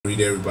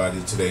Greet everybody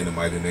today in the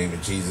mighty name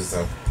of Jesus.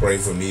 I pray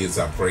for me as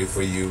I pray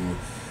for you.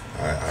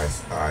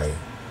 I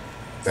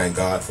thank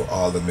God for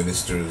all the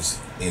ministers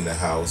in the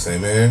house.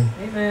 Amen.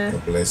 Amen.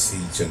 God bless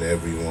each and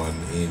every one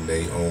in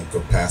their own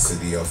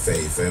capacity of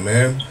faith.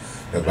 Amen.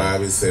 The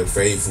Bible said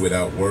faith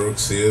without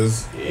works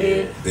is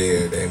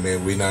dead.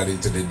 Amen. We're not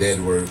into the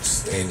dead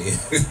works, and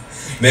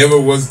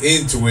never was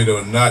into it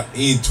or not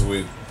into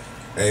it.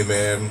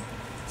 Amen.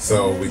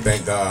 So we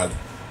thank God.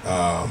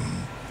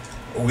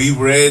 We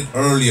read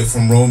earlier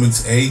from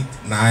Romans 8,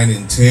 9,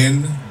 and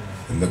 10.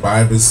 And the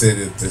Bible said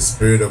that the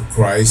Spirit of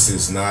Christ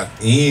is not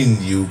in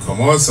you.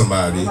 Come on,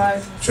 somebody.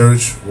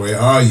 Church, where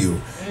are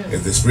you?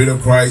 If the Spirit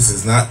of Christ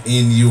is not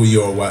in you,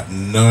 you're what?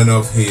 None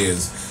of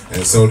His.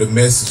 And so the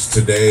message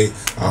today,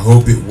 I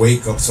hope it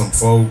wake up some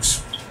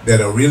folks that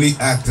are really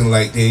acting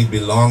like they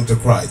belong to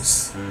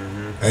Christ.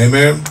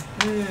 Amen.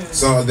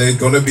 So there's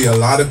going to be a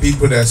lot of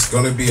people that's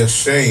going to be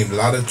ashamed. A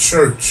lot of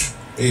church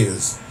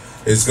is.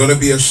 It's going to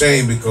be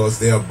ashamed because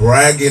they are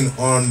bragging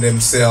on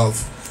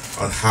themselves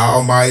on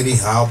how mighty,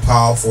 how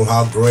powerful,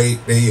 how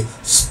great their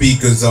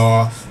speakers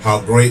are, how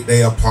great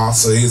their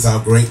apostle is, how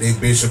great their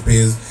bishop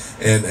is,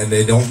 and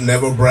they don't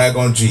never brag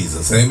on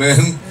Jesus.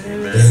 Amen.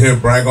 They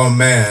brag on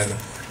man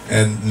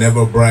and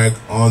never brag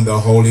on the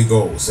Holy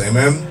Ghost.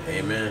 Amen.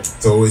 Amen.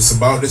 So it's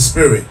about the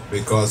Spirit,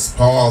 because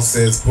Paul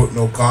says put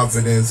no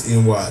confidence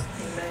in what?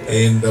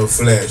 In the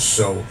flesh.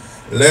 So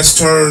let's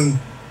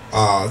turn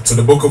to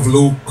the book of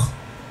Luke,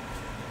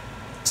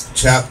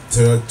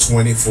 chapter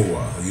 24.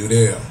 Are you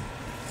there?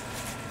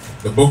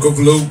 The book of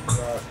Luke,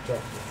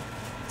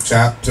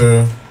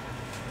 chapter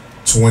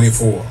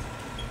 24.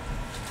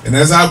 And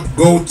as I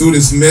go through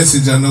this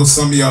message, I know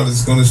some of y'all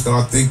is going to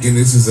start thinking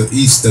this is an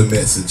Easter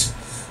message.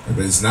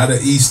 But it's not an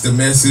Easter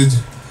message,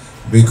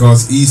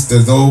 because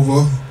Easter's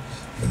over.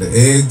 The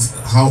eggs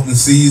hunting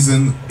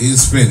season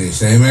is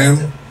finished.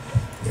 Amen.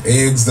 The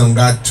eggs done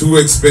got too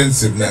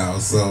expensive now,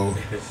 so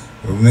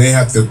we may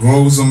have to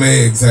grow some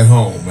eggs at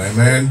home.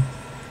 Amen.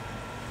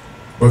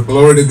 But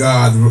glory to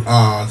God.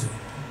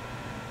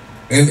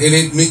 And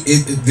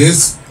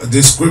this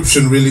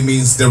description really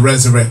means the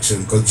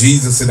resurrection, because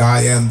Jesus said,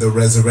 I am the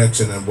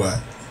resurrection and what?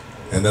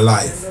 And the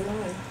life.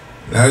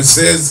 Now it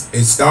says,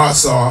 it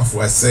starts off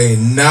by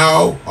saying,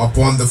 now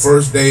upon the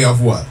first day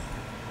of what?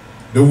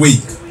 The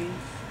week.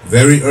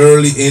 Very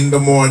early in the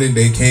morning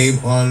they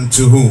came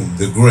unto whom?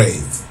 The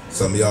grave.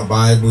 Some of your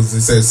Bibles,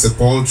 it says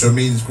sepulchre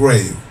means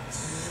grave.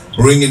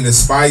 Bringing the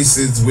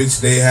spices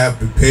which they have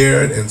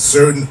prepared, and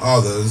certain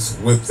others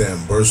with them.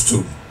 Verse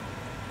 2.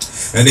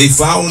 And they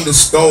found the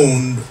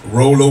stone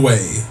rolled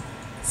away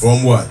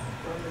from what?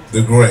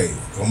 The grave.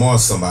 Come on,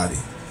 somebody.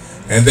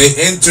 And they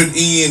entered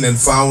in and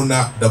found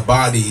not the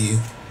body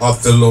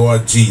of the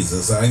Lord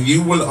Jesus. And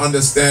you will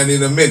understand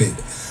in a minute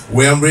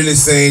where I'm really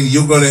saying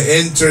you're going to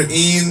enter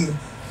in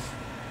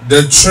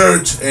the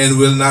church and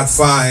will not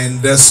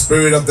find the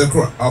Spirit of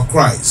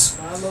Christ.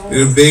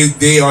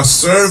 They are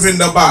serving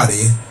the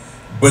body,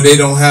 but they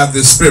don't have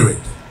the Spirit.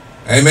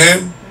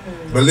 Amen.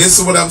 But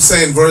listen what I'm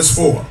saying, verse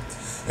 4.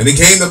 And it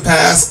came to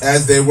pass,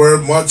 as they were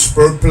much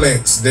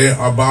perplexed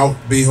thereabout,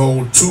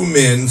 behold, two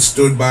men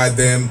stood by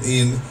them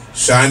in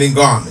shining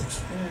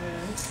garments.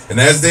 And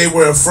as they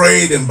were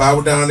afraid and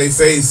bowed down their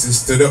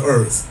faces to the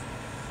earth,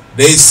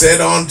 they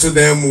said unto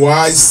them,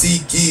 why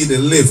seek ye the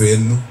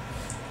living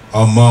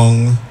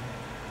among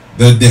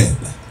the dead?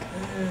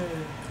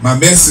 My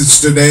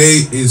message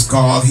today is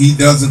called, He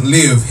doesn't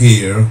live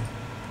here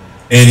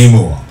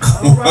anymore.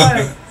 All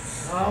right.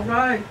 All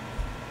right.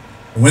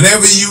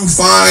 Whenever you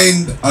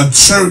find a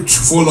church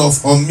full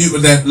of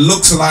that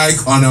looks like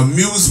an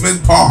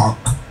amusement park,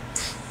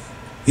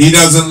 He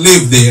doesn't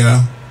live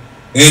there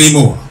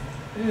anymore.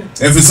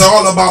 If it's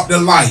all about the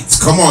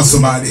lights, come on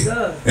somebody.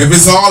 If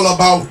it's all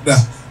about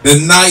the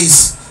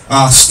nice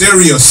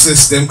stereo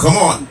system, come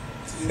on.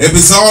 If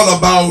it's all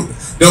about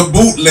the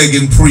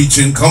bootlegging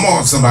preaching, come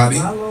on somebody.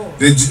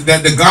 That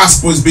the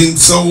gospel is being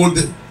sold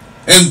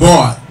and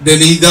bought,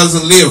 then He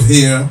doesn't live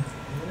here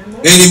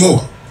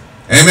anymore.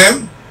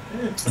 Amen.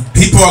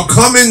 People are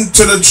coming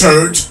to the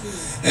church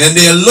and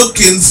they're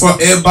looking for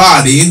a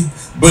body,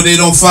 but they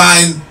don't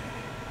find.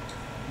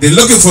 They're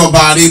looking for a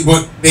body,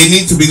 but they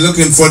need to be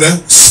looking for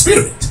the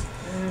Spirit,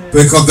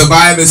 because the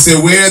Bible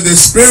says where the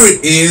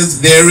Spirit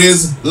is, there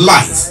is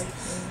life.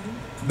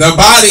 The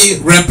body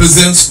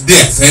represents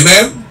death.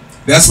 Amen.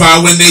 That's why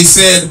when they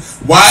said,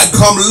 why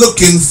come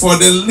looking for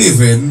the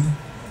living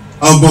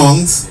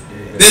amongst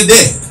the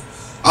dead?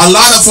 A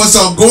lot of us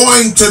are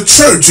going to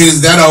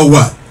churches that are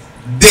what?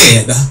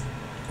 Dead.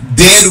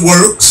 Dead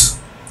works,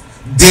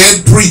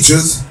 dead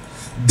preachers,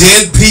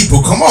 dead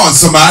people. Come on,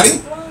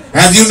 somebody.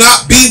 Have you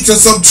not been to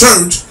some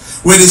church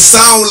where it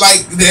sounds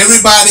like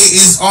everybody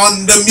is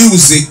on the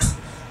music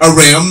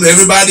realm,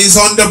 everybody's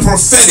on the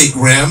prophetic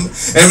realm,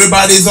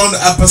 everybody's on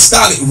the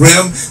apostolic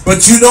realm,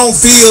 but you don't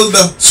feel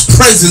the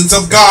presence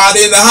of God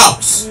in the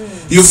house?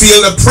 You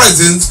feel the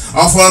presence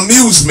of an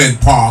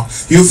amusement park.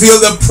 You feel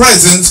the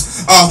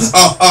presence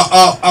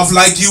of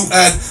like you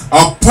at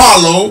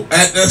Apollo,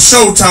 at the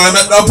Showtime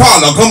at the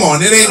Apollo. Come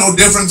on, it ain't no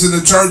difference in the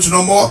church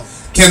no more.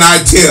 Can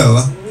I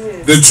tell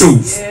the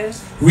truth?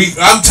 Yes.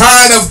 I'm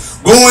tired of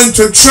going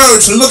to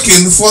church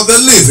looking for the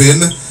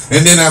living,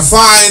 and then I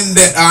find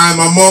that I'm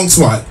amongst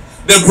what?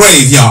 The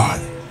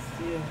graveyard.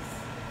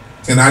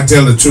 Can I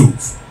tell the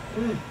truth?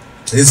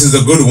 This is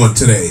a good one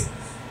today.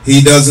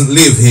 He doesn't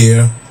live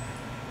here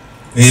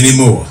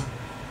anymore.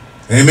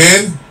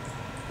 Amen.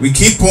 We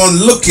keep on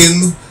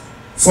looking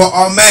for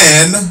a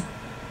man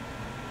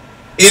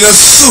in a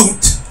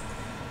suit,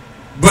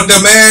 but the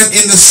man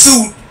in the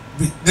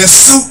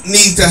suit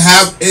needs to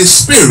have a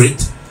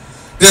spirit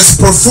that's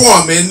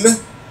performing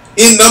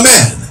in the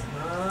man.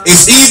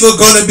 It's either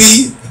going to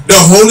be the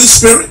Holy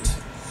Spirit,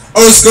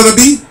 or it's going to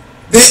be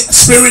the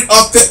spirit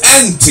of the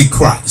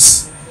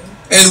Antichrist.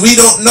 And we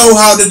don't know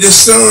how to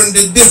discern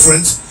the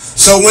difference.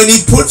 So when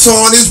he puts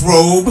on his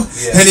robe,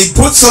 and he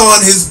puts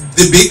on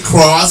the big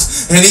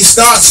cross, and he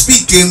starts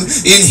speaking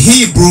in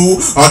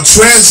Hebrew or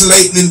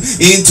translating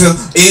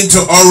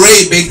into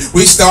Arabic,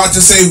 we start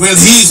to say, well,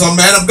 he's a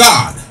man of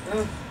God.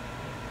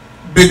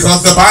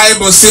 Because the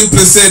Bible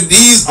simply said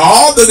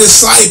all the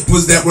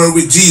disciples that were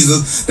with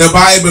Jesus, the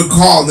Bible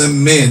called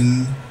them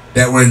men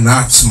that were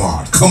not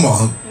smart. Come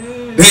on.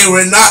 They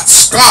were not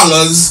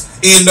scholars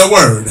in the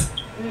word.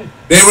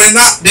 They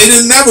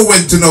never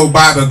went to no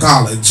Bible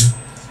college,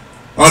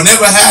 or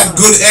never had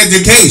good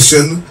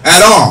education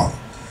at all.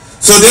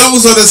 So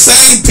those are the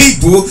same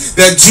people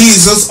that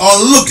Jesus are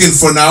looking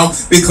for now,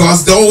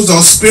 because those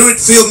are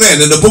spirit-filled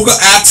men. In the book of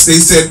Acts, they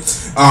said,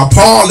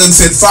 Paul and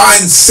said,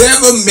 find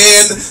 7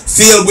 men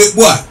filled with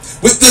what?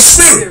 With the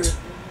Spirit.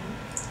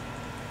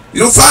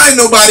 You don't find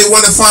nobody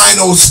want to find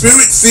those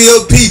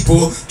spirit-filled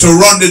people to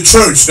run the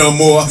church no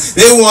more.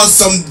 They want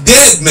some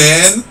dead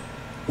man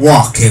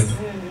walking.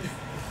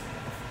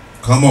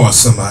 Come on,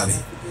 somebody.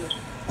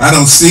 I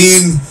done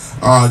seen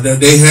that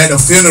they had a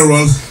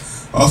funeral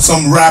of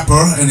some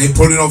rapper, and they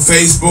put it on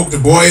Facebook. The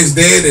boy is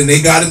dead, and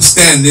they got him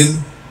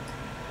standing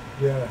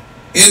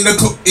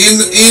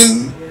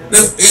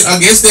I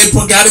guess they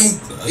got him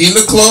in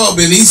the club,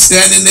 and he's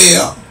standing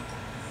there.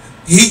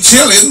 He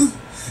chilling,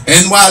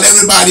 and while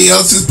everybody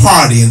else is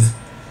partying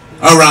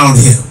around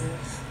him,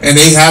 and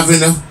they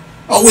having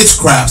a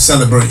witchcraft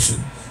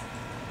celebration.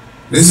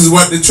 This is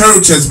what the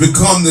church has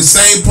become, the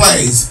same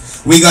place.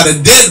 We got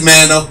a dead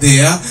man up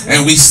there,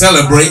 and we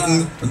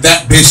celebrating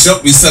that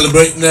bishop, we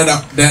celebrating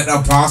that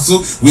apostle,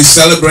 we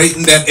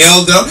celebrating that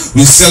elder,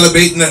 we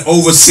celebrating that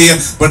overseer,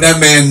 but that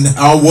man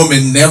or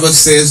woman never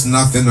says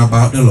nothing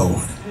about the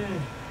Lord.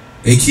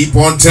 They keep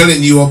on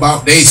telling you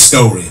about their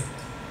story,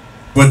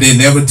 but they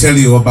never tell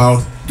you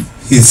about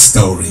his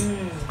story.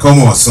 Come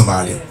on,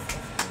 somebody.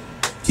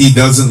 He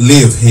doesn't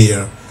live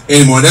here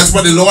anymore. That's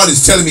what the Lord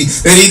is telling me,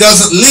 that he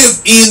doesn't live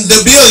in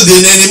the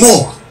building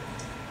anymore.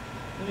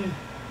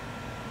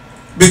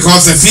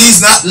 Because if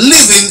he's not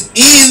living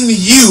in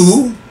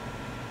you,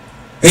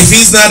 if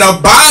he's not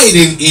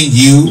abiding in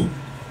you,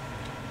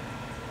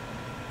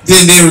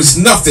 then there is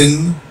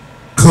nothing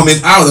coming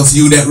out of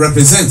you that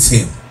represents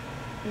him.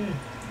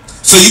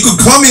 So you could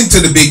come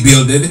into the big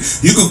building,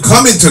 you could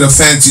come into the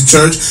fancy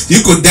church,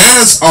 you could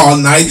dance all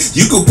night,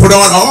 you could put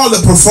on all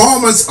the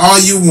performance all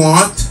you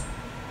want,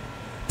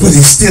 but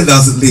he still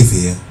doesn't live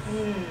here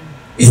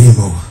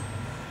anymore.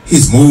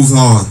 He's moved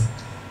on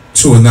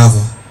to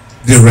another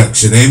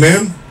direction.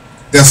 Amen.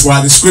 That's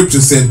why the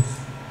scripture said,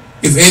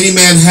 if any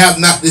man have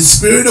not the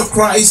Spirit of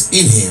Christ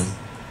in him,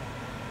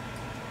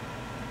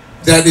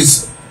 that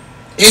is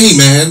any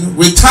man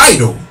with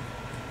title.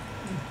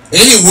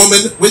 Any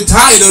woman with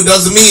title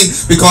doesn't mean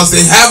because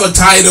they have a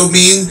title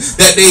means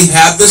that they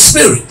have the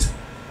Spirit.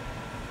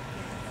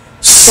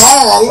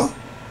 Saul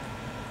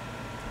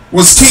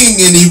was king,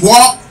 and he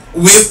walked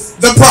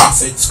with the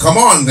prophets. Come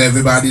on,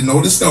 everybody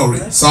know the story.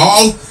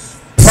 Saul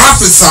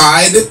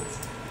prophesied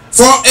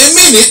for a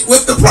minute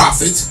with the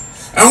prophets,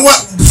 and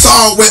what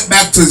Saul went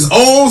back to his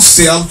old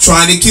self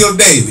trying to kill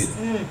David.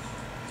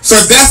 So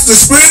if that's the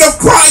Spirit of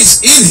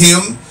Christ in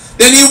him,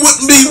 then he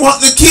wouldn't be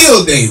wanting to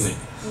kill David.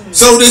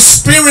 So the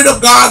Spirit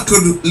of God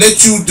could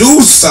let you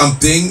do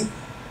something,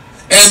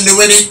 and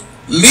when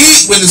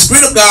the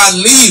Spirit of God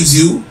leaves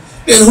you,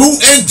 then who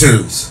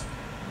enters?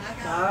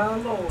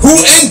 Who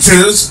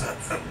enters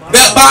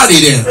that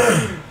body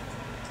then?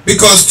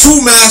 Because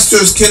two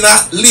masters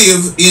cannot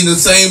live in the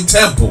same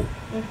temple.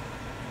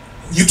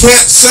 You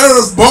can't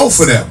serve both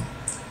of them.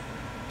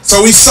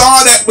 So we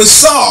saw that with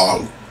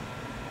Saul,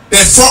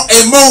 that for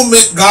a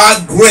moment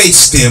God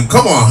graced him.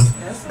 Come on.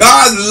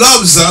 God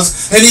loves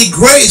us, and he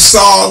graced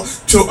Saul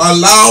to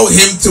allow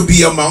him to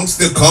be amongst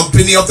the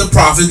company of the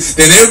prophets.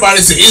 Then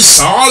everybody said, is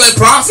Saul a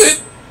prophet?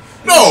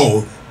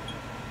 No.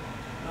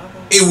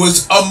 It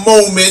was a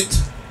moment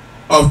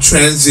of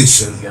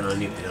transition. You're gonna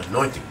need the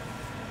anointing.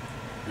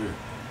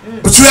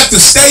 But you have to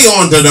stay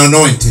under the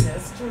anointing.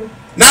 That's true.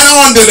 Not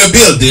under the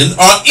building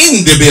or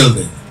in the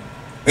building.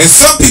 And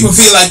some people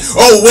feel like,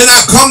 oh, when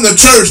I come to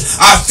church,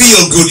 I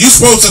feel good. You're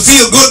supposed to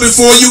feel good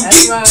before you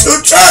get to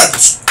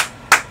church.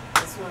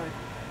 That's right.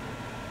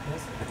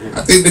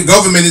 I think the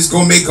government is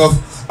going to make a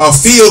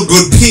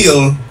feel-good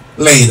pill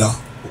later.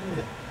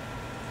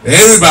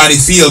 Everybody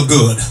feel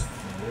good.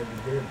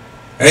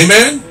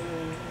 Amen.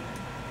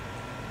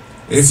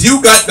 If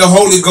you got the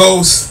Holy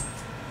Ghost,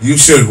 you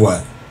should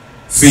what?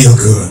 Feel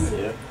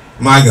good.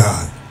 My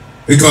God.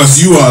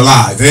 Because you are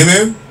alive.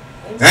 Amen.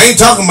 I ain't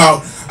talking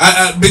about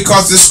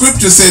because the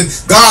scripture said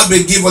God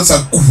will give us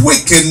a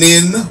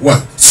quickening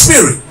what?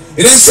 Spirit.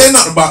 It didn't say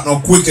nothing about no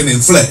quickening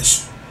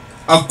flesh.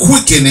 A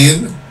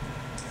quickening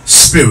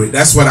spirit.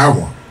 That's what I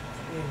want.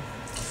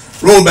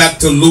 Roll back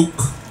to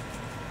Luke.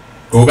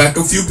 Go back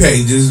a few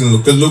pages and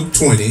look at Luke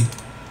 20.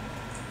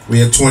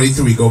 We are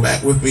 23. Go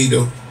back with me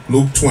to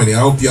Luke 20. I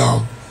hope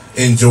y'all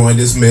enjoying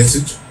this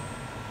message.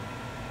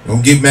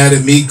 Don't get mad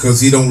at me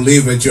because he don't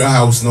live at your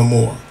house no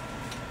more.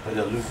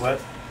 Luke what?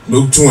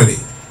 Luke 20.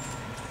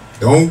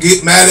 Don't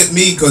get mad at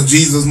me because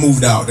Jesus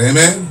moved out.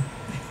 Amen.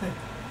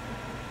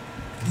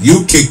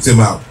 You kicked him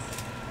out.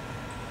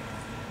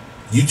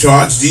 You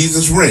charged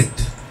Jesus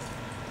rent.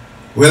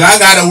 Well, I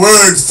got a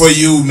word for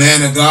you,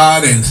 man of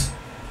God, and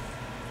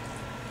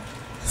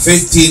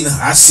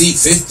I see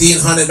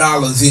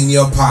 $1,500 in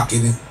your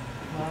pocket.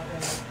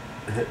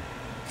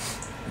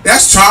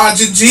 That's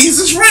charging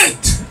Jesus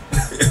rent.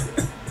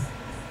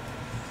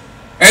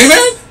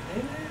 Amen.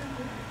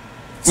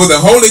 For the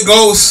Holy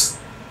Ghost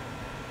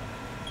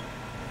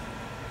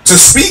to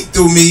speak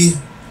through me,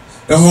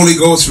 the Holy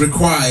Ghost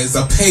requires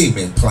a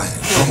payment plan.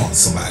 Come on,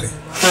 somebody.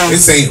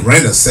 This ain't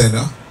rent a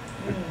center.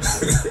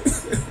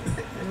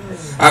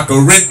 I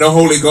could rent the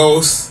Holy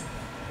Ghost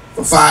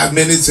for 5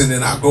 minutes and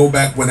then I go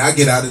back. When I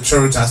get out of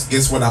church, I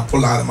guess what I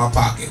pull out of my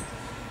pocket?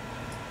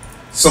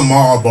 Some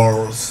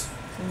Marlboros.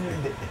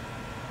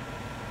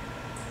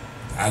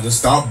 I just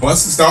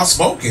start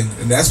smoking.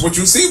 And that's what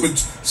you see with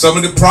some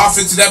of the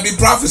prophets that be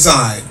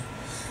prophesying.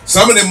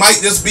 Some of them might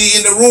just be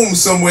in the room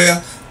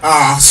somewhere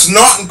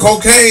snorting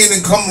cocaine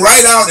and come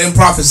right out and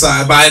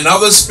prophesy by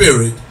another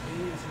spirit.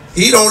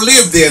 He don't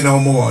live there no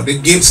more. The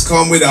gifts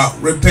come without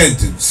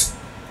repentance.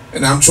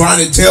 And I'm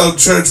trying to tell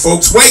church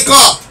folks, wake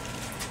up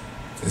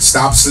and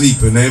stop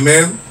sleeping.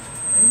 Amen.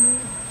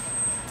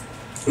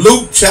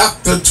 Luke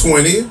chapter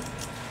 20,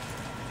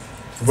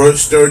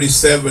 verse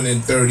 37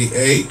 and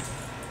 38.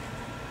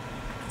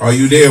 Are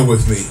you there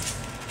with me?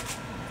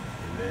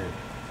 Amen.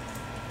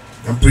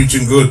 I'm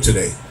preaching good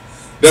today.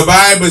 The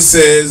Bible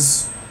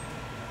says,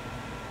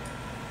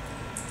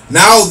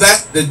 now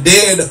that the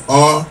dead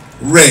are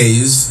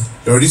raised,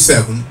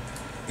 37,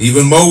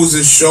 even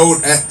Moses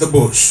showed at the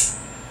bush,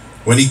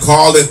 when he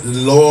called it the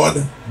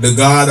Lord, the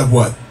God of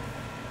what?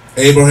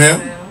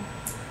 Abraham?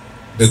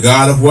 The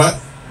God of what?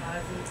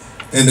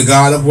 And the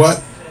God of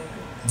what?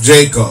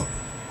 Jacob.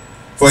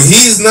 For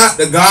he's not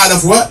the God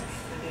of what?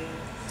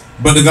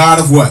 But the God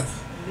of what?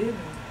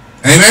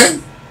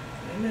 Amen?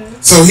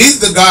 So he's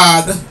the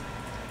God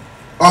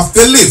of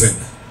the living.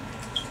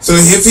 So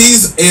if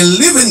he's a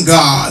living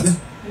God,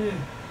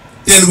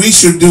 then we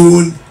should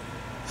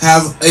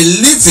have a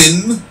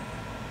living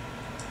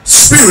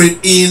spirit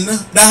in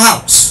the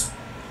house.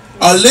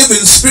 A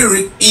living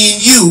spirit in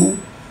you.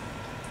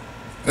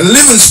 A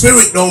living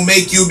spirit don't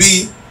make you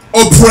be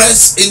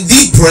oppressed and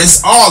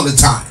depressed all the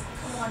time.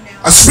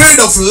 A spirit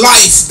of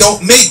life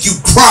don't make you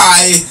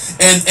cry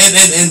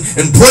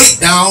and break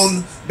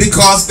down,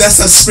 because that's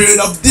a spirit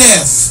of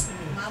death.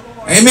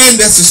 Amen.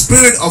 That's a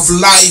spirit of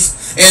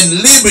life,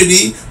 and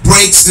liberty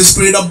breaks the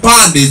spirit of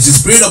bondage. The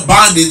spirit of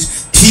bondage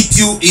keep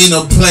you in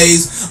a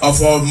place of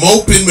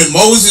moping. When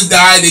Moses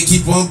died, they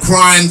keep on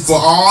crying for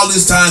all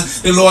this time.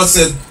 The Lord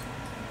said,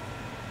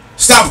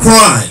 stop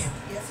crying.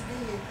 Yes, it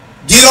did.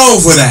 Get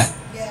over that.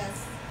 Yes.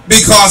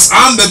 Because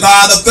I'm the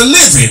God of the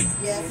living.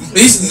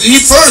 Yes, He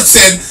first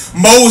said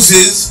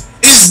Moses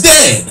is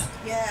dead.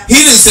 yes. He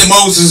didn't say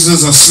Moses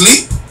is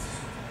asleep.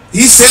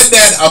 He said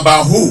that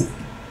about who?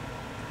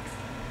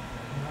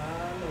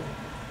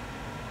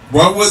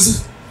 What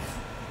was it?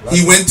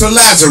 He went to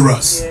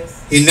Lazarus.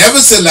 Yes. He never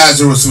said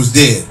Lazarus was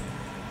dead.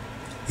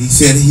 He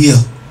said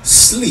he'll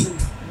sleep.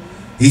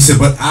 He said,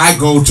 but I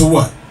go to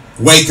what?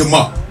 Wake him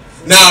up.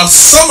 Now,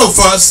 some of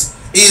us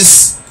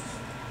is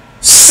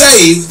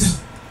saved,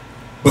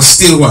 but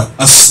still what?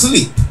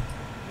 Asleep.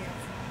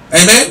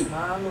 Amen?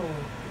 My Lord.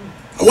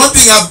 One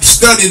thing I've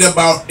studied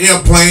about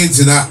airplanes,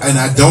 and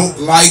I don't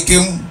like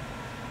them,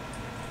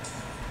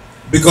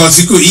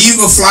 because you could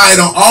either fly it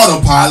on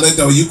autopilot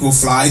or you could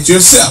fly it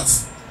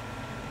yourself.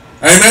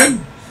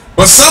 Amen?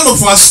 But some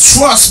of us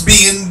trust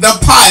being the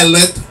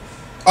pilot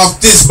of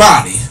this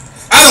body.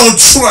 I don't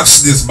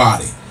trust this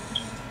body.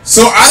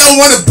 So I don't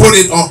want to put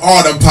it on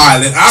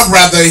autopilot. I'd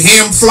rather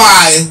him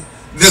fly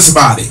this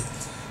body.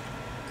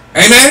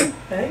 Amen?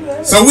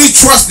 Amen. So we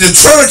trust the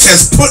church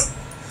has put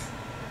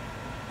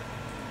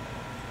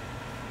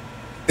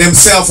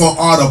themselves on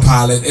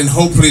autopilot, and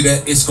hopefully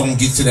that it's going to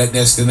get to that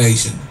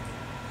destination.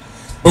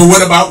 But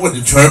what about with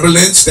the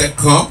turbulence that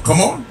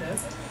come on?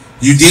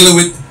 You dealing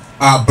with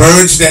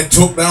birds that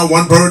took down,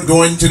 one bird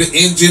going to the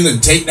engine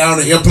and take down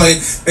the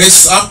airplane.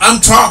 I'm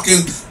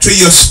talking to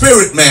your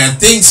spirit man.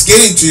 Things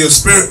getting to your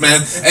spirit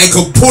man and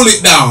could pull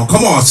it down.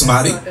 Come on,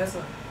 somebody. That's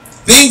right.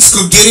 Things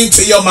could get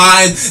into your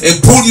mind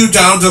and pull you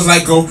down just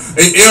like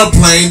an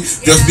airplane.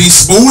 Just be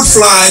smooth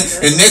flying,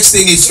 and next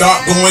thing it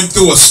start going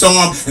through a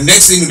storm, and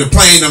next thing the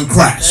plane done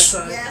crash.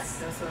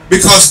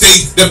 Because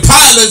the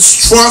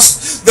pilots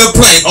trust the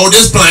plane. Oh,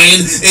 this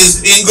plane is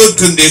in good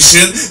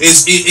condition.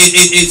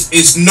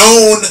 It's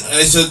known.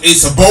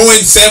 It's a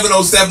Boeing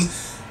 707.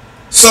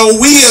 So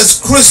we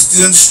as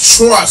Christians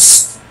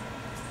trust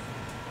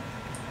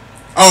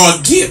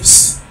our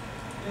gifts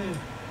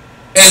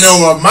and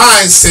our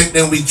mindset,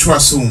 then we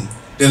trust whom?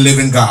 The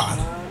living God.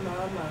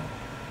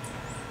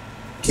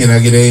 Can I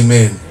get an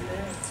amen?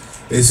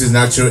 This is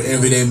not your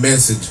everyday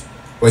message,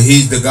 but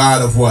he's the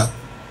God of what?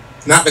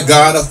 Not the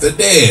God of the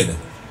dead.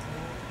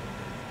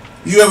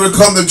 You ever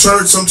come to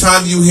church,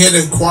 sometimes you hear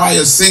the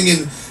choir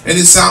singing and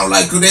it sounds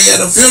like they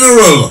at a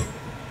funeral.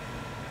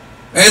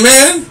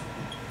 Amen?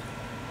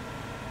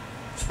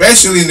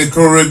 Especially in the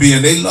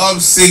Caribbean, they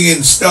love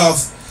singing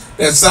stuff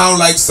that sound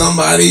like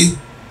somebody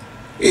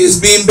is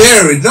being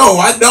buried. No,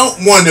 I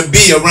don't want to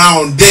be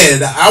around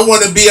dead. I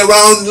want to be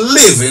around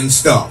living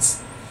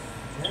stuff.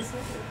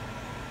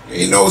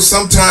 You know,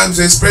 sometimes,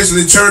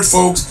 especially church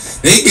folks,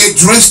 they get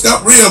dressed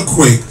up real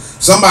quick.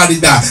 Somebody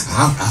died.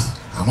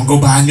 I'm going to go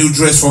buy a new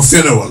dress for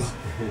funeral.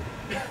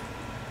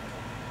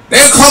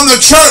 They come to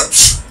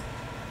church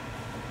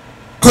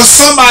because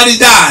somebody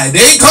died. They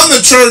ain't come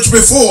to church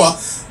before,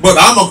 but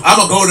I'm going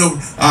to go to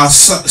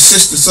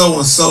Sister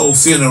So-and-so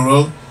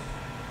funeral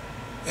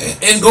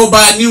and go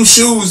buy new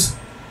shoes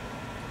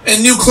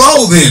and new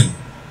clothing.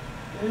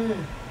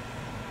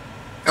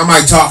 Am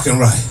I talking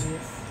right?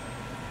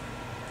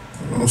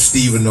 I know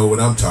Stephen know what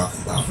I'm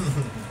talking about.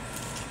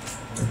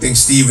 I think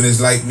Stephen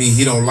is like me.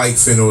 He don't like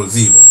funerals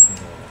either.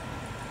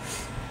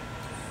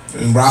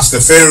 And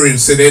Rastafarians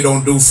said they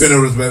don't do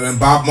funerals, but when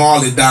Bob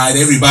Marley died,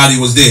 everybody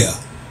was there.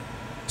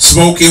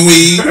 Smoking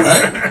weed,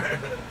 right?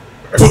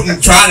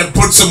 Trying to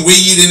put some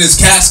weed in his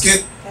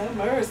casket. Have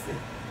mercy.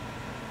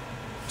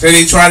 So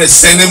they try to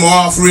send him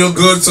off real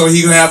good so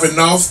he could have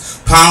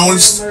enough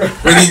pounds.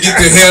 When he get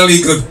to hell,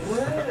 he could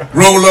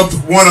roll up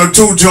 1 or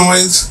 2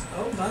 joints.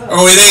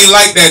 Oh, it ain't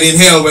like that in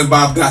hell when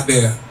Bob got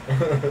there.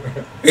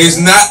 It's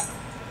not.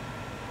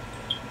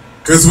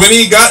 Because when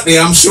he got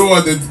there, I'm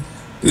sure that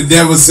the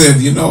devil said,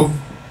 you know,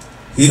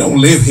 he don't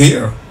live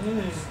here.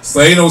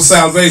 So ain't no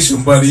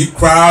salvation, buddy. You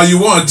cry all you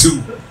want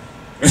to.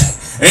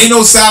 Ain't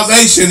no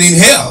salvation in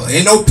hell.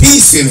 Ain't no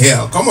peace in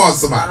hell. Come on,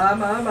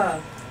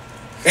 somebody.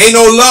 Ain't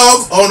no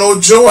love or no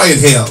joy in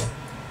hell.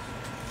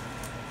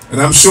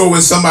 And I'm sure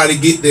when somebody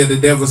get there, the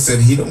devil said,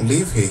 he don't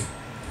live here.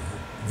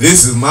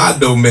 This is my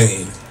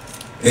domain.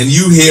 And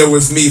you here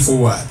with me for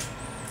what?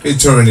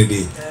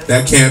 Eternity.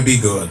 That can't be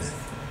good.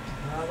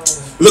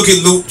 Look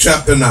at Luke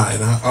chapter 9.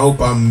 I hope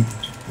I'm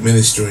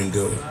ministering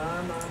good.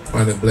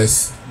 Trying to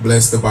bless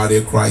the body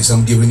of Christ.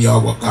 I'm giving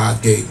y'all what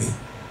God gave me.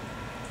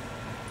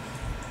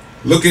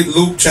 Look at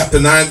Luke chapter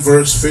 9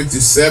 verse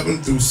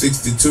 57 through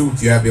 62.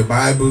 If you have your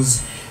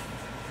Bibles.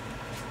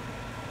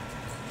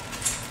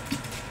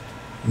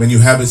 When you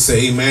have it,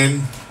 say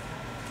amen.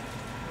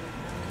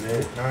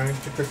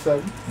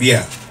 9:57? Yeah.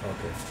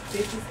 Okay.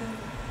 57?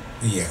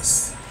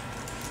 Yes.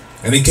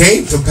 And it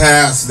came to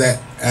pass that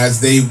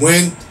as they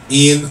went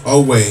in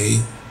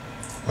away,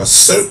 a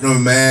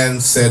certain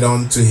man said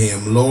unto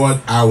him, Lord,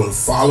 I will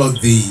follow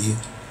thee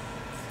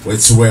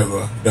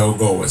whithersoever thou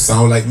goest.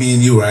 Sound like me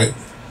and you, right?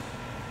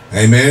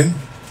 Amen.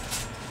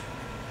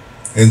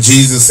 And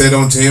Jesus said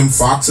unto him,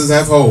 foxes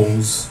have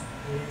holes,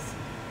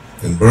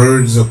 and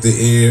birds of the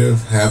air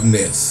have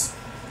nests,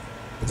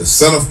 but the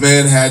Son of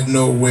Man had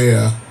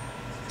nowhere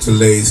to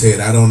lay his head.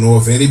 I don't know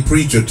if any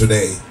preacher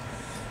today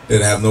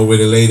that have nowhere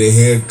to lay their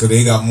head, because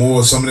they got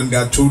more. Some of them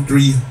got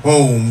 2-3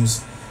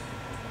 homes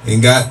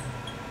and got,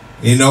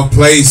 you know,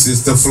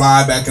 places to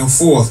fly back and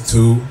forth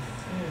to,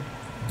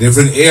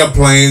 different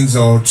airplanes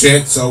or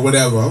jets or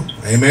whatever.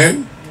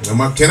 Amen.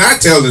 Can I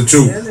tell the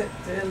truth? Tell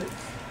it.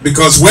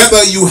 Because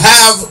whether you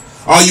have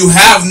or you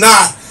have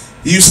not,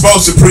 you're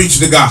supposed to preach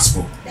the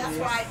gospel. That's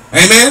right.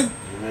 Amen.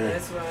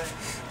 That's right.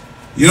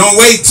 You don't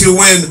wait till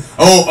when,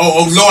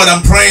 oh Lord,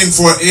 I'm praying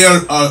for a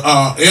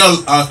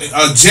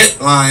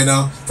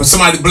jetliner, for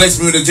somebody to bless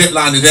me with a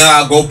jetliner, then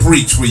I'll go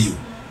preach for you.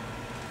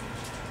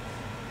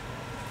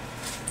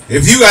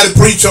 If you got to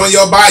preach on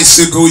your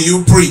bicycle,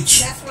 you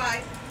preach. That's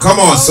right. Come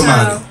on,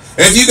 somebody.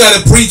 If you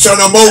got to preach on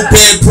a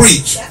moped,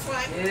 preach. That's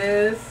right.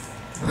 Yes.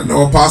 I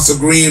know Apostle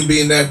Green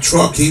being that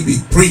truck, he be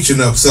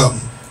preaching up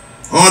something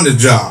on the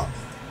job.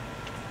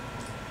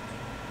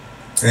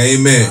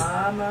 Amen.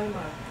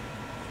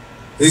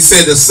 He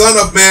said the Son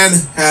of Man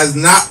has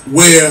not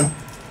where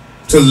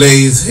to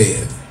lay his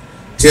head.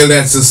 Tell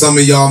that to some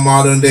of y'all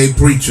modern day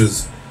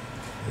preachers.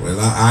 Well,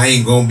 I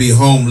ain't going to be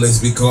homeless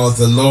because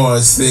the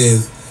Lord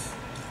says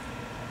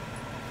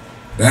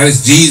that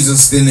is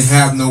Jesus didn't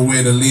have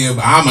nowhere to live.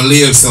 I'm going to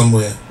live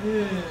somewhere.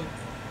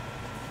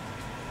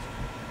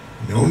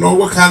 You don't know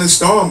what kind of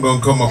storm going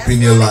to come up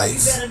in your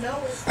life. You better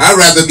know it. I'd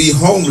rather be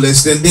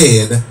homeless than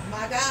dead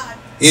My God.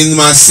 in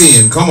my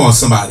sin. Come on,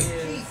 somebody.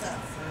 Jesus.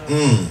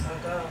 Mm.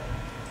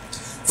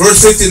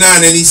 Verse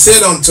 59, and he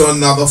said unto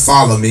another,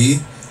 follow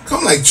me.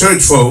 Come like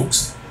church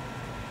folks.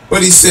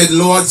 But he said,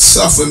 Lord,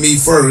 suffer me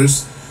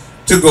first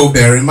to go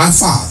bury my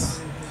father.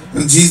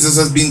 And Jesus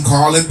has been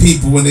calling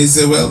people when they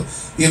say, well,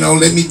 you know,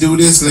 let me do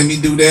this, let me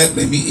do that,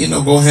 let me, you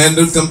know, go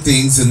handle some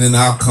things, and then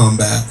I'll come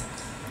back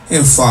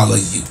and follow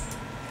you.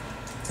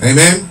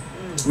 Amen?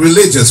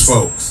 Religious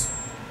folks.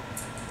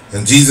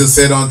 And Jesus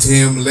said unto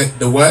him, let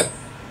the what?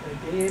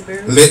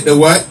 Let the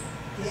what?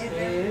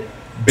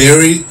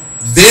 Bury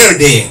their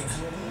dead.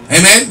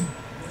 Amen?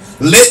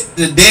 Let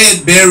the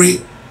dead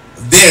bury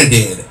their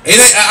dead.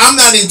 I'm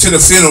not into the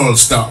funeral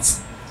stuff.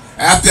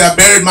 After I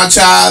buried my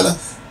child,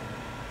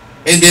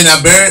 and then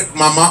I buried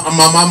my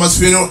mama's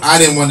funeral, I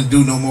didn't want to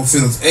do no more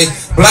funerals. Hey,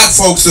 black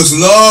folks just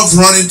love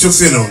running to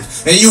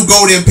funerals. And you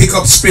go there and pick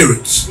up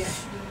spirits.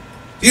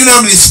 Do you know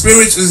how many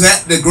spirits is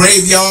at the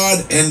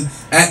graveyard and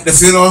at the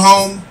funeral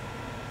home?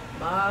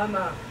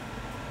 Mama.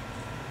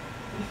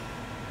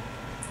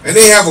 And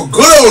they have a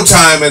good old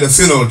time at the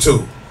funeral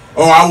too.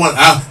 Oh,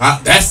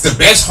 that's the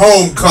best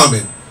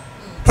homecoming.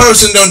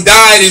 Person done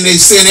died and they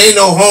said ain't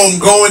no home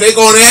going, they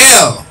going to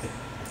hell.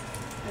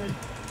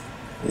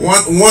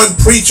 One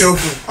preacher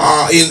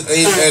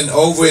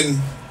over in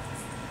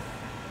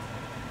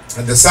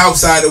at the south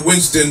side of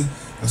Winston,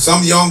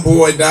 some young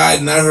boy died,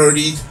 and I heard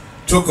he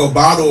took a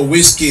bottle of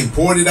whiskey and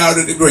poured it out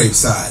at the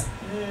graveside,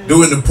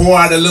 doing the pour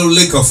out a little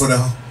liquor for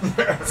the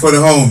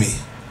homie.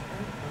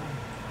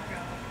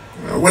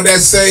 What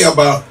that say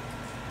about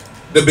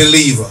the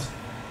believer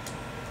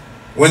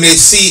when they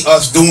see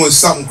us doing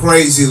something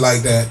crazy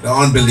like that? The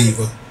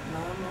unbeliever.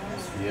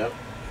 Yep.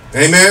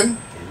 Amen.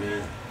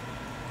 Amen.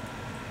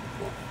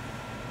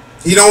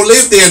 He don't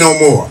live there no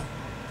more.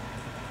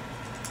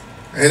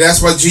 And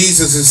that's what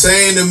Jesus is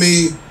saying to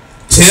me.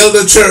 Tell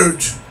the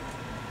church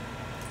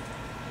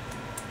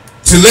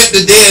to let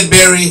the dead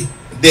bury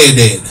their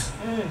dead.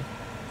 Amen.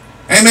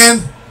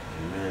 Amen.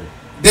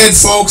 Dead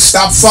folks,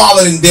 stop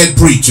following dead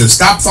preachers.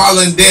 Stop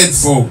following dead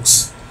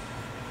folks.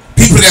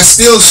 People that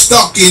still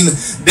stuck in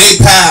their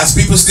past.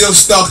 People still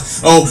stuck.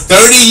 Oh,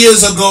 30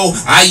 years ago,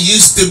 I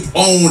used to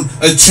own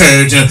a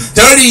church.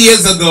 30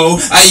 years ago,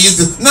 I used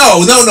to...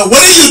 No.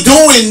 What are you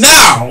doing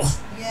now?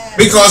 Yeah.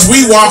 Because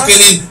we walking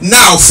in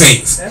now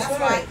faith. That's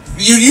right.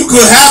 You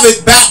could have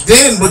it back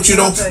then, but you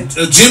know,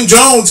 Jim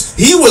Jones,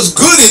 he was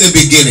good in the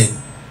beginning.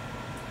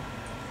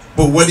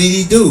 But what did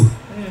he do?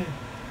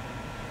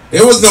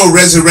 There was no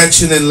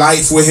resurrection in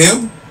life with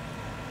him.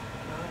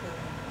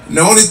 The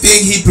only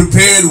thing he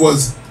prepared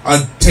was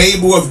a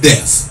table of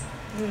death.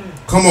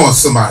 Come on,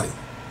 somebody.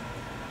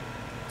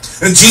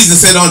 And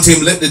Jesus said unto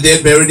him, let the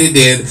dead bury their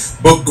dead,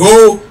 but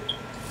go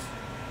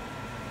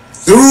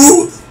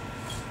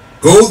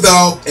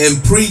thou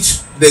and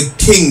preach the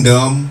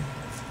kingdom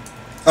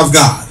of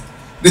God.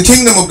 The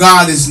kingdom of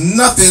God is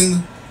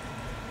nothing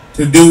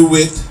to do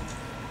with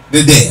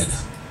the dead.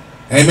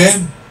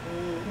 Amen?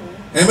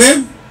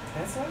 Amen?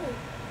 That's right.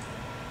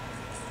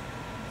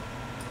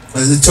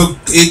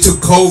 It took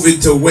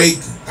COVID to wake.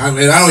 I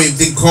mean, I don't even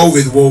think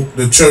COVID woke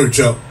the church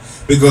up,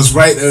 because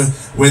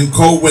when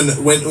COVID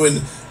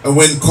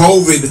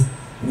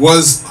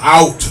was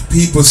out,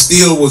 people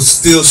was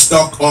still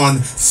stuck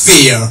on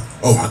fear.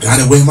 Oh, I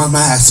gotta wear my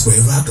mask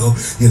wherever I go.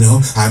 You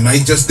know, I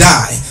might just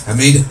die.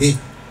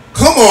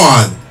 Come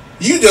on,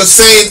 you just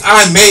saying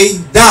I may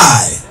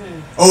die,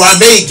 or I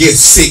may get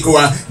sick, or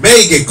I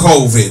may get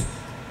COVID.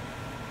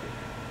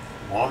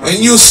 And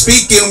you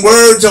speaking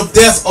words of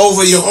death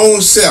over your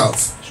own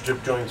self.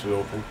 Strip joints were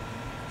open.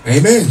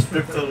 Amen.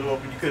 Strip clubs were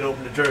open. You couldn't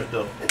open the church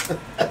though.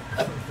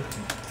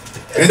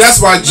 And that's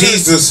why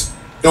Jesus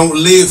don't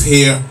live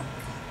here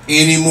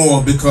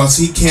anymore, because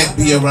he can't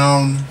be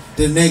around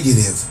the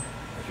negative.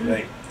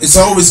 Right. It's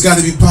always got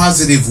to be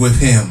positive with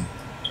him.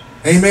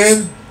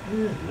 Amen.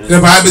 The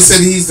Bible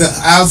said he's the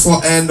Alpha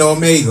and the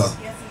Omega,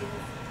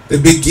 the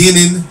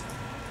beginning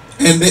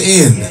and the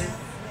end.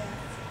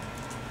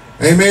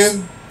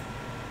 Amen.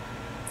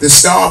 The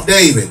Star of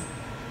David.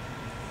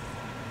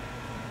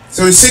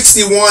 So in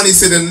 61, he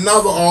said,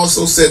 another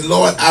also said,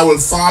 Lord, I will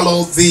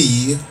follow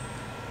thee.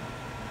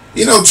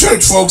 You know,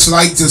 church folks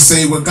like to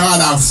say, well,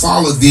 God, I'll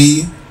follow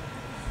thee.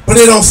 But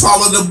they don't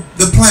follow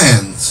the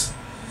plans.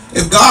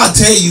 If God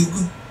tell you,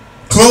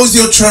 close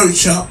your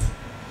church up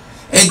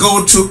and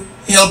go to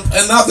help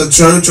another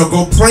church or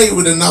go pray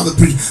with another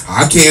preacher,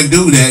 I can't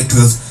do that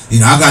because,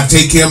 you know, I got to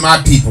take care of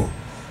my people.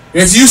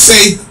 If you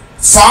say,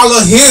 follow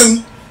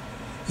him,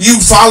 you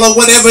follow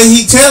whatever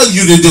he tells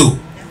you to do.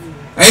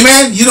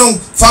 Amen. You don't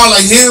follow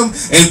him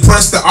and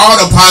press the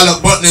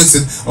autopilot button and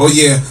say, "Oh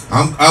yeah,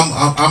 I'm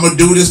gonna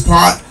do this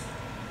part,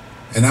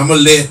 and I'm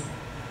gonna let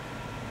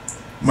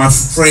my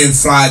friend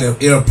fly the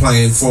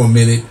airplane for a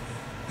minute,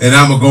 and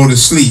I'm gonna go to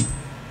sleep."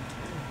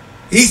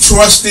 He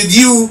trusted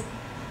you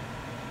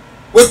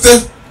with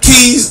the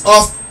keys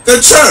of the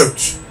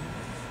church.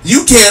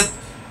 You can't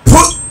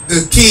put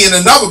the key in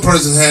another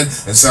person's hand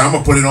and say, "I'm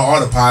gonna put it on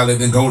autopilot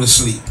and go to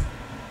sleep."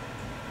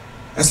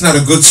 That's not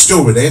a good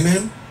steward.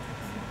 Amen.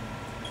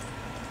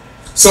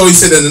 So he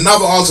said, and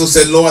another also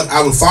said, Lord,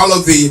 I will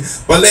follow thee,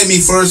 but let me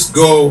first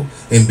go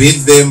and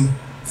bid them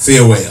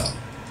farewell,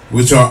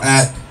 which are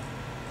at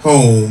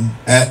home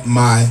at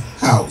my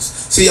house.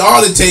 See,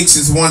 all it takes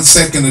is 1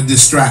 second of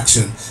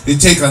distraction. It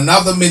take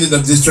another minute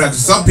of distraction.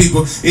 Some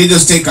people, it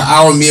just take an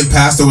hour. Me and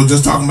Pastor were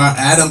just talking about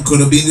Adam could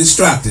have been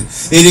distracted.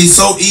 It is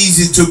so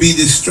easy to be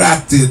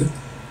distracted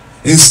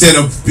instead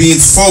of being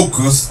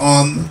focused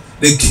on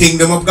the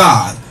kingdom of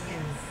God.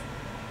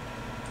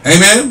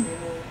 Amen.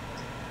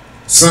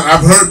 So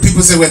I've heard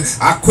people say, "Well,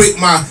 I quit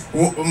my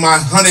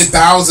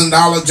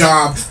 $100,000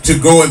 job to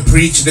go and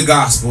preach the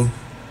gospel."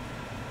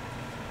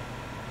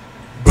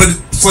 But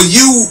for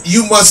you,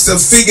 you must have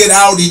figured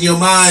out in your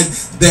mind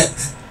that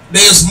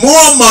there's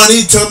more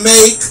money to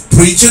make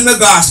preaching the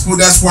gospel.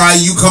 That's why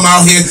you come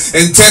out here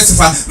and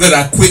testify that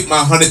I quit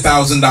my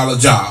 $100,000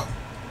 job.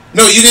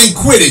 No, you didn't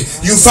quit it.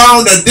 You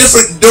found a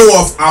different door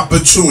of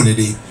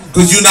opportunity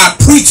because you're not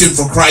preaching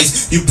for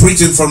Christ. You're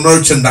preaching for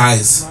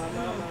merchandise.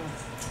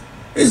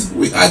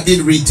 I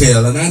did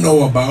retail and I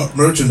know about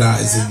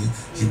merchandising.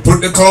 You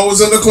put the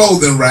clothes on the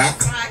clothing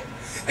rack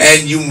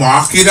and you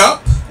mark it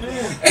up.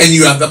 And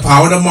you have the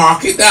power to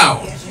mark it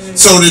down.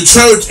 So the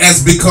church has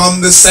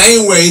become the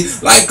same way,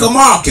 like a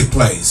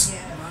marketplace.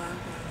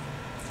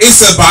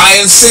 It's a buy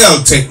and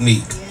sell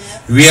technique.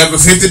 We have a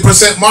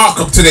 50%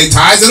 markup today,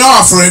 tithes and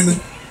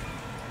offering.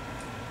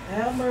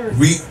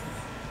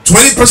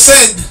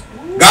 20%.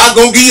 God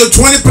gonna give you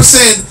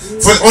 20%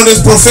 on this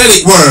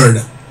prophetic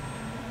word,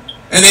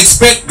 and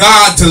expect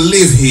God to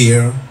live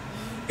here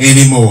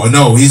anymore.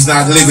 No, he's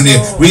not living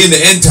here. We in the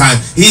end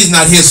time. He's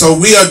not here. So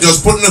we are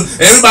just putting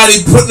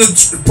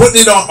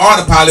it on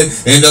autopilot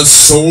and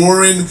just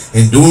soaring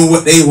and doing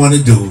what they want to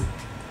do.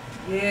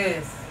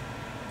 Yes.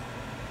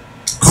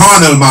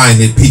 Carnal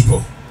minded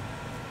people.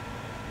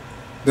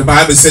 The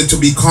Bible said to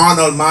be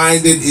carnal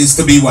minded is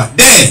to be what?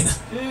 Dead.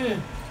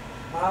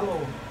 My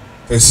Lord.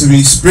 To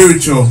be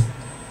spiritual.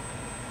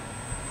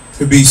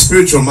 To be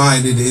spiritual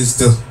minded is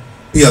to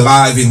be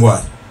alive in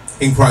what?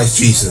 In Christ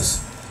Jesus.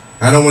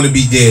 I don't want to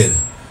be dead.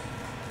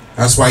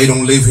 That's why you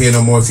don't live here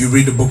no more. If you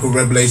read the book of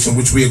Revelation,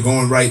 which we are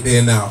going right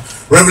there now.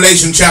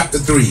 Revelation chapter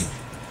 3.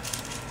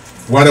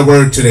 What a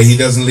word today. He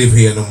doesn't live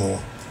here no more.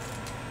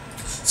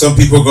 Some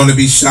people are going to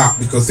be shocked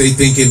because they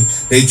thinking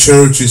their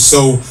church is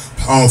so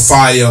on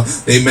fire.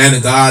 Their man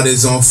of God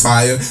is on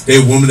fire.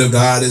 Their woman of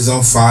God is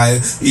on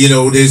fire. You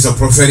know, there's a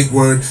prophetic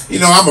word. You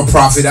know, I'm a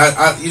prophet.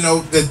 You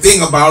know, the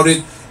thing about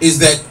it is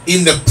that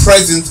in the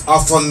presence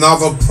of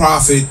another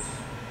prophet,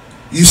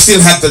 you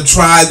still have to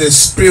try the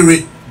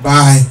spirit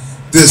by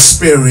the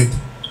spirit.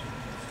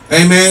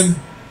 Amen.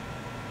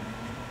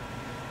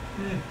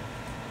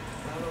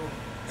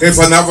 If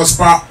another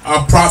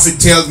prophet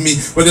tells me,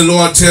 but the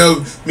Lord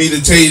tells me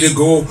to tell you to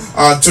go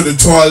to the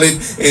toilet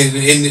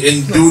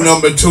and do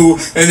number 2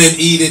 and then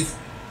eat it.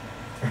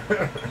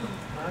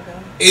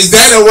 Is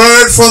that a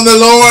word from the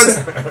Lord?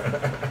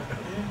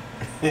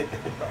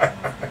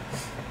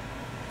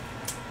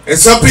 And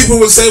some people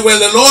will say, well,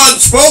 the Lord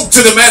spoke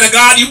to the man of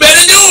God, you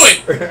better do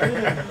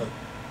it.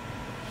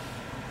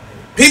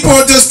 People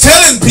are just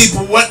telling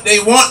people what they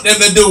want them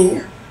to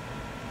do.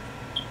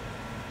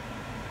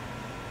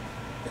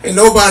 And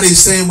nobody's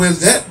saying, well,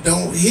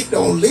 he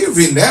don't live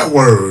in that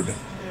word.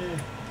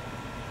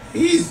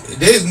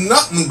 There's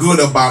nothing good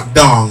about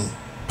dung.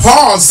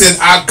 Paul said,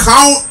 I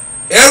count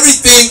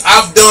everything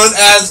I've done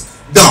as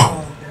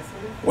dung.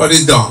 What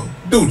is dung?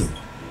 Doo-doo.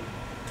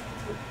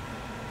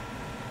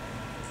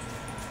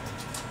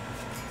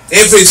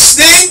 If it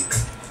stink,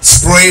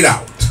 spray it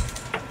out.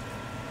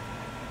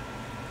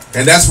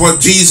 And that's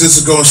what Jesus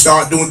is going to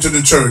start doing to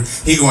the church.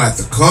 He's going to have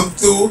to come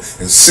through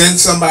and send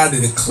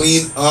somebody to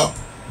clean up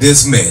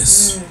this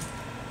mess.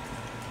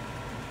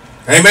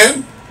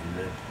 Amen?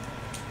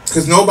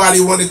 Because nobody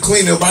want to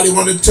clean. Nobody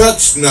want to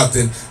touch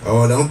nothing.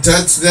 Oh, don't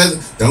touch that.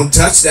 Don't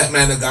touch that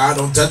man of God.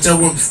 Don't touch that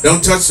woman.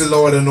 Don't touch the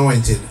Lord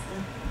anointed.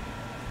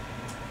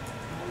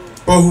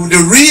 But the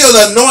real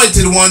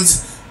anointed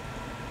ones,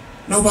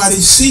 nobody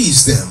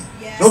sees them.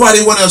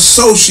 Nobody want to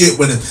associate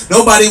with them.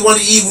 Nobody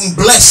want to even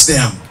bless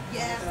them.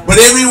 But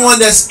everyone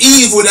that's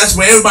evil, that's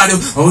where everybody,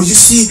 oh, you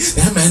see,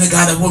 that man of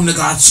God, that woman of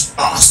God,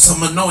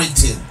 awesome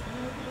anointed.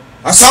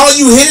 That's all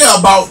you hear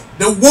about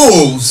the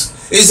wolves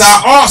is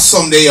how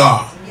awesome they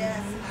are.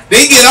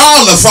 They get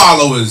all the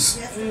followers.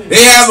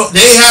 They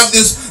have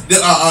this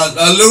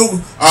a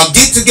little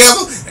get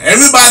together.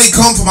 Everybody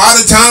come from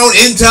out of town,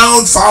 in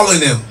town,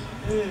 following them.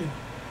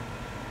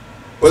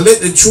 But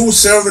let the true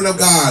servant of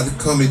God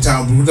come in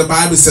town. The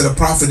Bible said a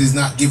prophet is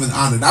not given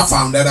honor. I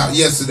found that out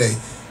yesterday.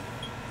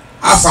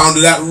 I found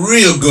it out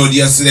real good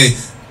yesterday.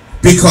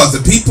 Because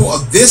the people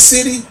of this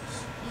city,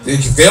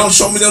 if they don't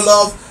show me the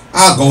love,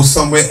 I'll go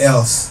somewhere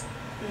else.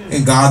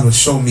 And God will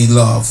show me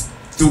love.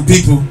 Through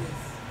people,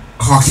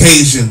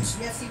 Caucasians,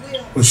 Yes, He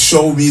will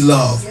show me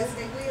love. Yes,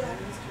 they will.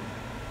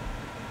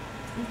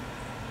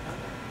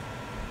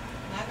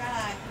 My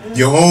God.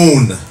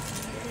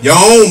 Your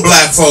own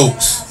black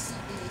folks.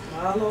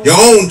 Your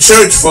own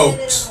church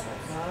folks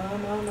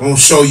won't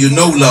show you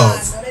no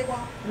love. No, they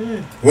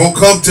won't. Won't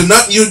come to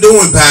nothing you're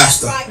doing,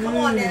 Pastor. Right, come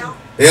on now.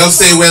 They'll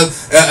say, well,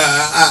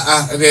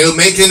 they'll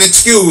make an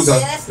excuse.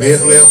 Yes, they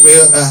will.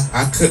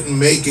 I couldn't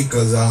make it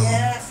because,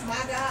 Yes, my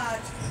God.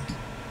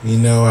 you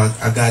know,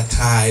 I got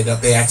tied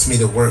up. They asked me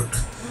to work.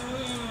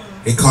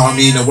 They called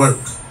me to work.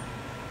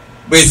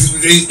 But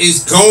if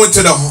it's going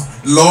to the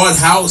Lord's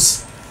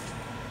house,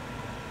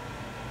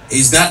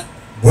 is that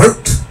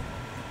work?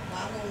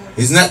 My Lord.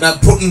 Isn't that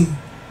not putting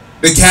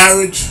the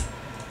carriage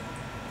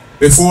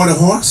before the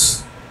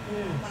horse?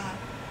 My.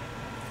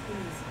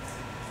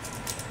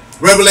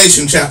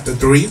 Revelation chapter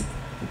 3.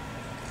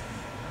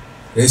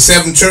 There's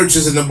 7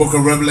 churches in the book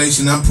of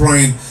Revelation. I'm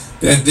praying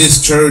that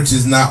this church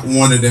is not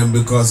one of them,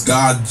 because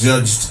God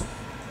judged.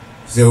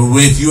 So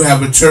if you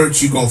have a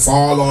church, you're going to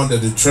fall under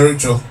the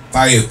church of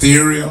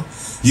Thyatira.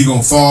 You're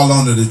going to fall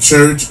under the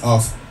church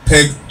of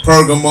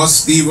Pergamos,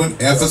 Stephen,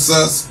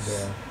 Ephesus,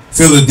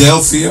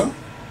 Philadelphia,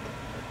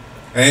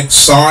 and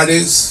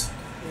Sardis,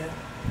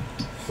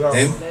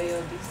 and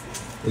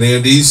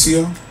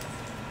Laodicea.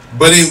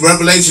 But in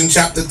Revelation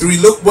chapter 3,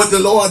 look what the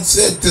Lord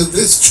said to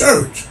this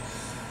church.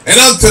 And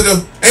unto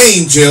the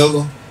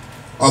angel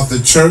of the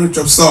church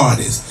of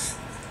Sardis.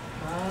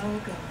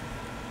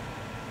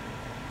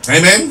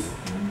 Amen.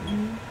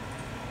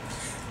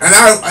 And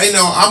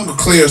I'm gonna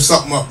clear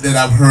something up that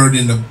I've heard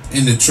in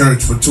the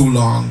church for too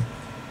long.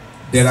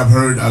 That I've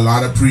heard a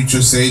lot of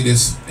preachers say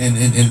this, and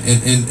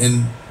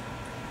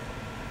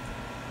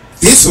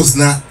this was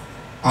not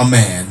a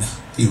man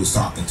he was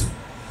talking to,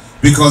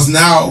 because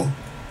now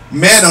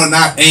men are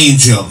not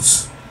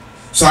angels.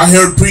 So I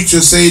heard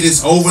preachers say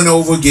this over and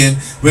over again,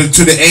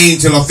 to the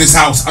angel of this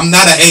house. I'm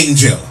not an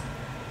angel.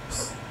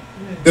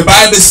 The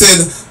Bible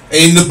said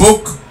in the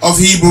book of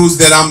Hebrews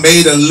that I'm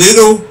made a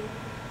little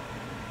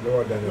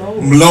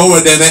lower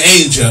than an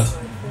angel.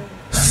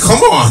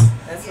 Come on.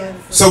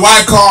 So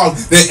why call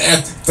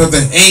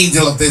the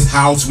angel of this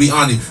house we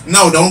honor you?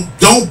 No,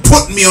 don't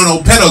put me on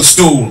a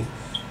pedestal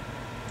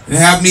and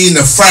have me in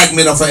the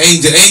fragment of an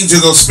angel.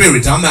 Angel or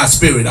spirit. I'm not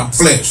spirit, I'm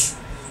flesh.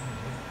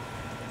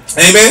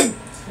 Amen.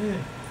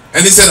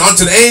 And he said,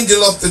 unto the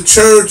angel of the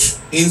church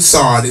in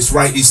Sardis,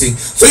 write these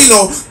things. So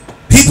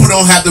people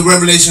don't have the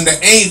revelation that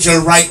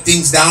angel write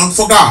things down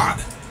for God.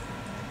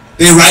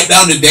 They write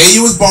down the day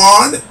you was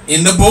born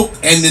in the book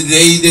and the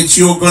day that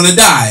you're going to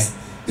die.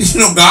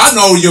 God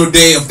knows your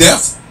day of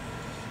death.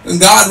 And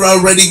God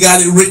already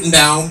got it written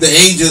down. The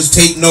angels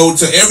take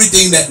notes of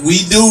everything that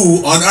we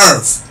do on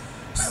earth.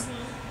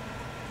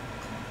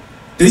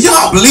 Do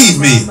y'all believe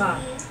me?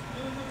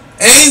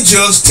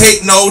 Angels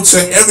take notes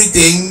of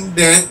everything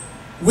that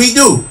we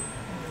do.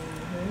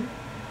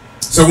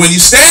 So when you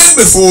stand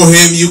before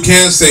him, you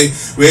can't say,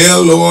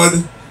 well,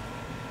 Lord,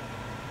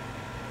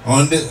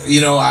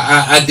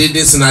 I did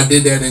this and I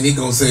did that, and he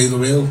gonna say,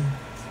 well,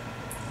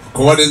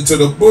 according to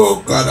the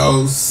book, I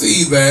don't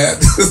see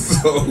that.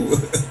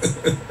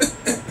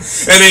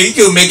 And then he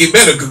can make it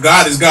better, because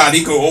God is God.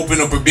 He can open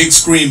up a big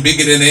screen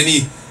bigger than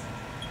any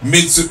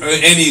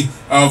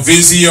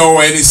Vizio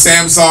or any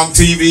Samsung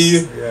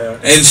TV,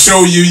 and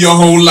show you your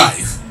whole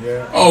life.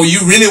 Oh, you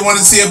really want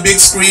to see a big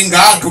screen?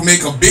 God could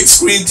make a big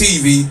screen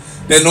TV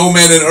that no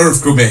man on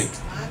earth could make.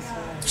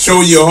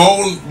 Show you a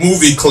whole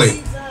movie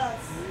clip.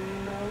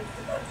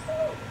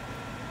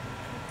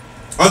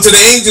 Unto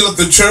the angel of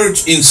the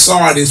church in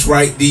Sardis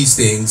write these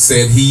things,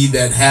 said he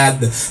that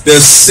had the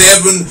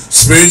 7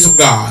 spirits of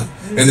God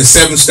and the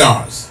 7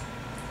 stars.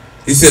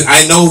 He said,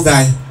 I know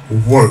thy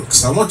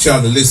works. I want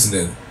y'all to listen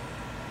to it.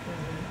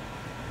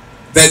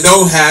 That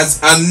thou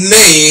hast a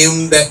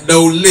name, that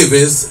thou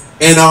livest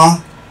and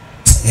are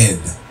dead.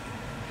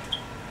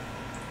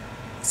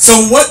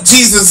 So what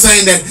Jesus is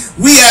saying, that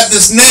we have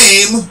this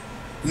name.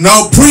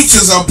 No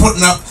preachers are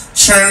putting up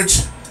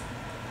church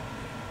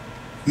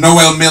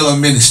Noel Miller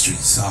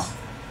Ministries,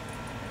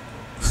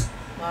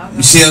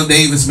 Michelle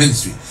Davis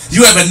Ministry.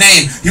 You have a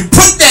name. You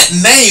put that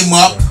name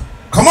up.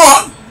 Come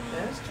on.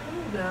 That's true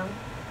now.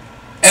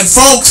 And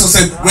folks will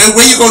say,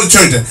 where you go to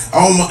church at?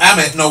 Oh, I'm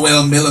at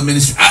Noel Miller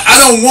Ministry.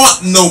 I don't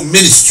want no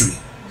ministry.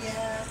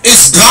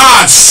 It's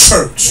God's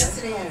church. Yes,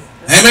 it is.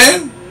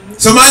 Amen.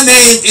 So my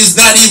name is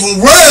not even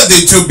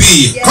worthy to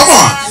be. Come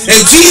on.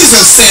 And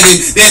Jesus said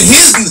it, that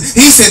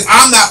he said,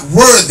 I'm not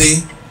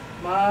worthy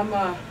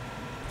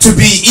to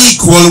be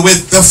equal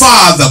with the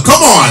Father.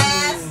 Come on.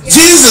 Yes.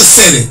 Jesus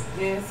said it.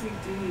 Yes, he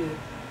did.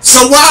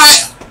 So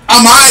why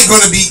am I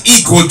going to be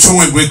equal to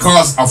him?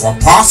 Because of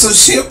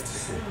apostleship?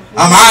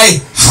 Am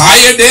I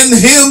higher than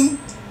him?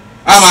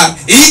 Am I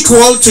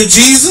equal to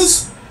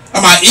Jesus?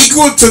 Am I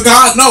equal to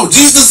God? No.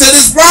 Jesus said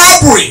it's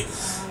robbery.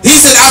 He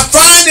said, I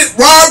find it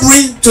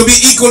robbery to be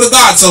equal to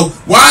God. So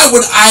why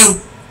would I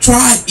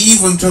try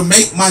even to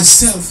make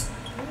myself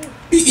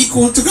be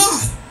equal to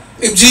God?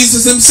 If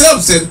Jesus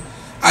himself said,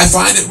 I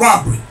find it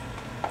robbery.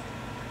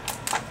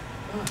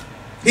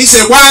 He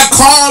said, why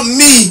call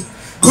me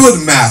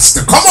good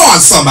master? Come on,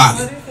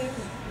 somebody.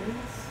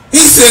 He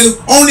said,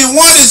 only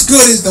one is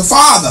good, is the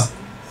Father.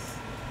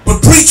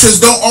 But preachers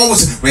don't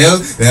always say, well,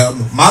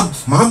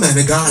 my man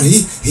of God,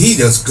 he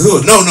does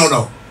good.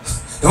 No.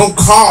 Don't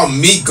call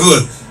me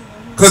good.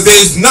 Because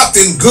there's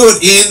nothing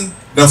good in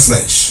the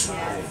flesh.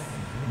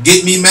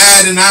 get me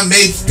mad, and I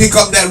may pick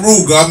up that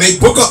Ruger, I may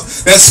pick up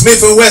that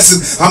Smith & Wesson,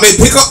 I may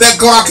pick up that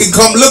Glock and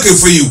come looking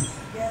for you.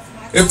 Yes,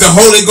 my If the God.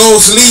 Holy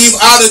Ghost leave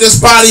out of this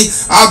body,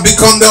 I'll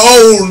become the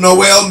old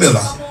Noel Miller.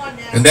 Come on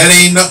now. And that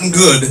ain't nothing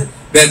good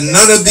that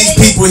none of these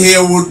people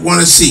here would want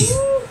to see.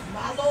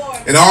 My Lord.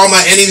 And all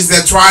my enemies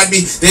that tried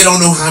me, they don't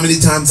know how many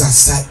times I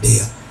sat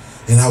there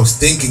and I was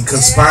thinking,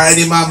 conspiring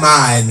in my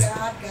mind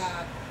God,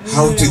 God.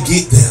 how to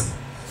get them.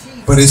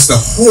 Jesus. But it's the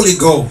Holy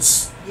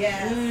Ghost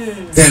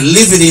Yes. that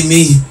living in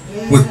me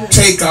would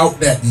take out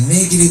that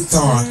negative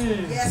thought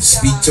and Yes,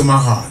 speak God. to my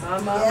heart.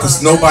 Mama.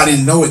 Because nobody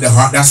know it, the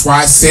heart. That's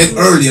why I said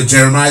earlier,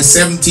 Jeremiah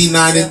 17,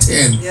 9 and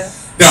 10. Yeah.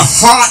 The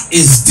heart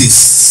is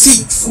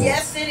deceitful.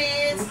 Yes, it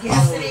is.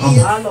 Yes, it is.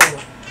 My Lord.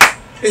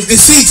 It's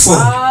deceitful.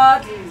 Ah,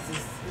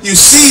 Jesus. You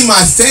see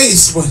my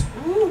face, but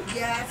Ooh.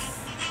 Yes.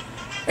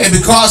 and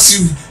because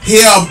you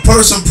hear a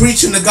person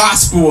preaching the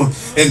gospel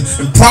and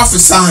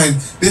prophesying,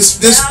 this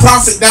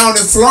prophet down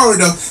in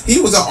Florida, he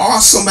was an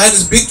awesome, had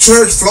this big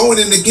church flowing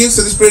in the gifts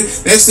of the Spirit.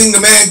 Next thing, the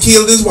man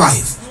killed his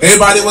wife.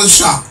 Everybody was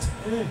shocked.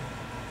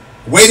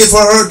 Waited for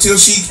her till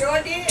she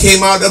Sure did.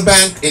 came out of the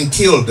bank and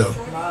killed her.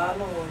 My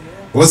Lord.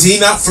 Yeah. Was he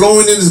not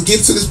flowing in his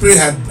gifts of the Spirit?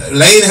 Had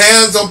laid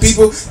hands on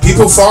people,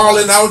 people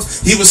falling out.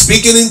 He was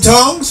speaking in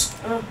tongues.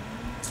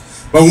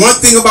 But one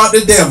thing about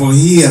the devil,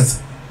 he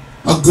has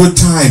a good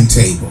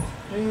timetable.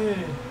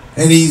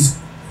 And he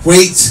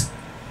waits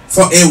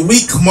for a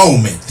weak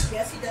moment.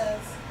 Yes, he does.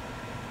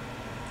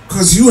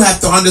 Because you have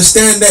to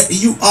understand that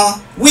you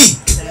are weak.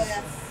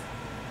 Yes.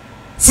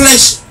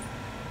 Flesh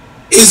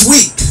is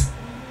weak.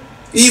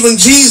 Even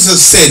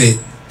Jesus said it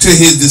to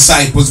his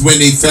disciples when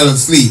they fell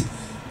asleep.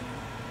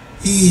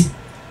 He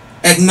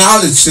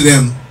acknowledged to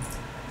them,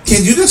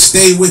 can you just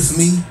stay with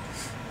me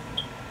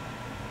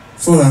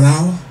for an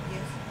hour?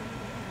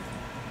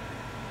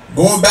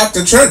 Going back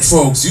to church,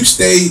 folks, you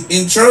stay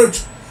in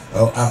church.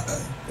 Oh,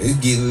 it's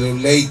getting a little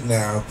late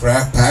now.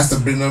 Pastor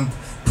been on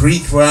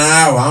preach for an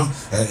hour.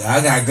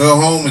 I gotta go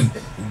home and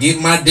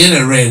get my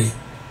dinner ready.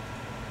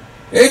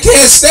 They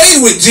can't stay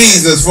with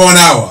Jesus for an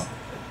hour.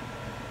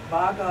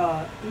 My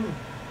God.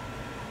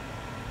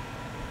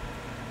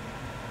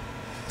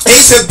 He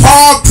said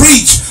Paul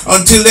preached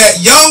until that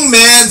young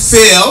man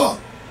fell.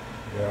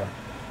 Yeah.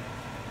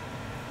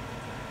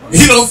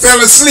 He don't fell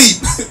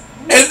asleep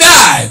and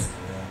died.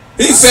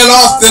 He fell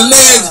off the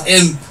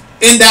ledge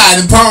and died.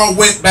 And Paul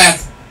went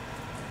back,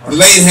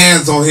 laid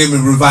hands on him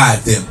and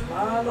revived him.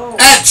 My Lord.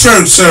 At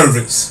church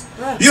service.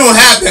 You don't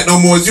have that no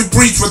more. You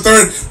preach for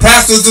 30.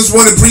 Pastors just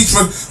want to preach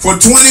for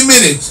 20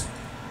 minutes.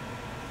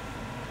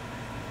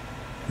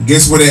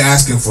 Guess what they're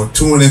asking for?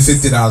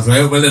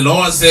 $250. Well, the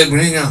Lord said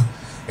bring them.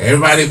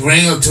 Everybody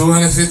bring them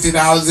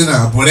 $250 and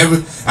up.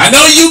 Whatever. I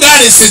know you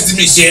got it, Sister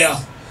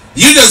Michelle.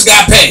 You just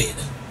got paid.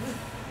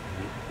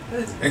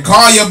 And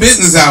call your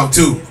business out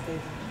too.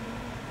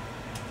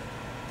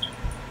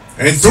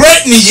 And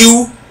threaten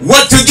you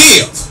what to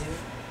give.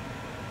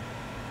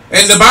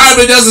 And the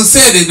Bible doesn't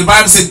say that. The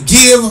Bible said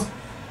give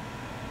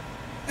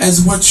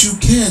as what you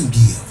can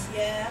give.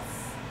 Yes.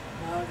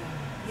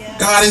 Yes.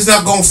 God is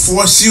not going to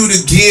force you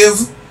to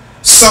give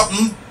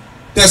something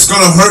that's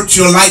going to hurt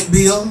your light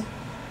bill,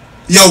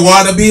 your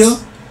water bill.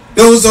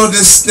 Those are the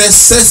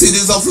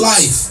necessities of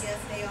life. Yes,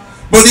 they are.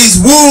 But these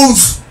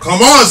wolves,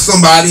 come on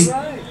somebody.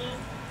 Right.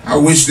 I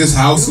wish this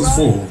house was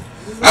full.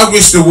 I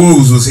wish the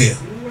wolves was here.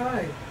 You're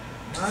right.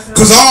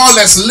 Because all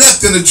that's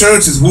left in the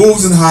church is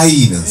wolves and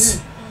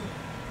hyenas.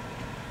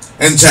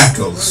 And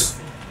jackals.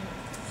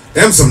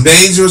 Them some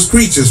dangerous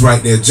creatures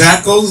right there.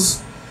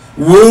 Jackals,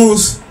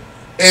 wolves,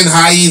 and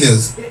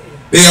hyenas.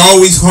 They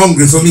always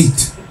hungry for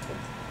meat.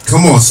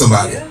 Come on,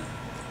 somebody. Yeah.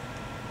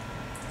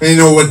 And you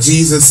know what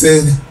Jesus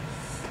said?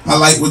 I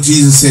like what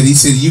Jesus said. He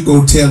said, you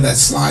go tell that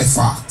sly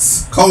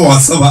fox. Come on,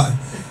 somebody.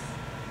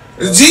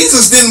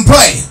 Jesus didn't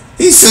play.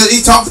 He said,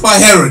 he talked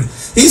about Herod.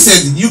 He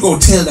said, you go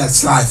tell that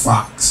sly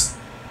fox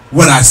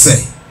what I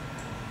say.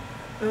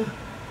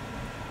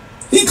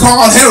 He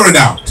called Herod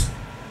out.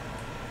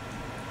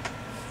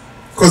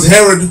 Because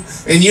Herod,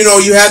 and you know,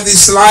 you have these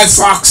sly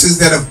foxes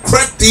that have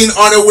crept in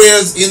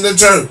unawares in the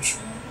church.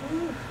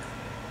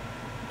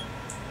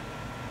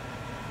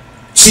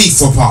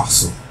 Chief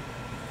apostle.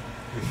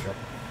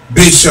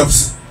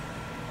 Bishops.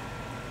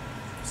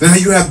 Now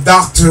you have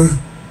doctor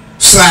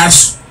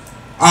slash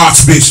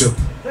archbishop.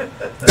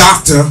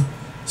 Doctor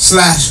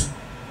slash.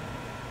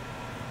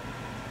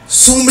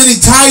 So many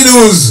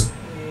titles.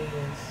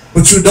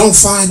 But you don't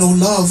find no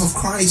love of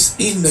Christ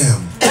in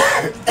them.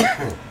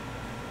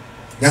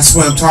 That's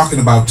what I'm talking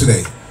about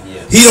today.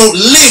 Yeah. He don't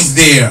live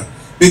there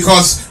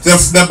because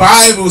the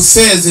Bible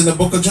says in the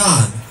book of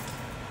John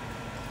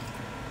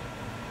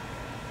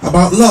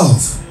about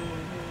love.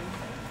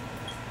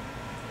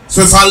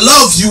 So if I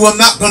love you, I'm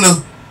not going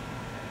to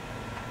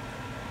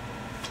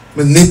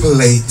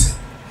manipulate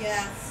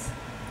Yes.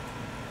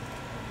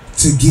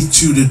 to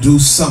get you to do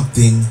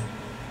something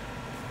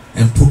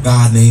and put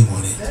God's name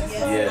on it. Yes.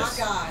 Yes.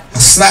 My God. I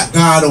slap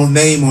God on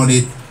name on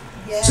it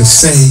Yes. to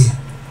say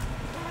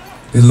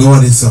the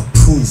Lord is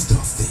approved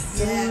of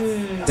thee.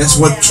 Yes. That's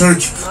what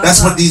church,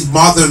 that's what these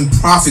modern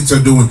prophets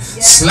are doing.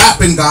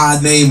 Slapping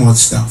God's name on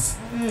stuff.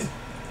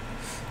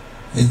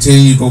 Until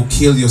you go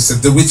kill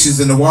yourself. The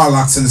witches and the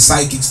warlocks and the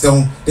psychics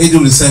they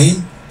do the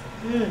same.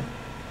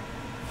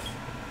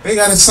 They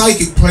got a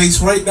psychic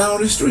place right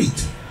down the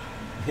street.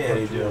 Yeah,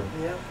 they do.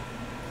 Yep.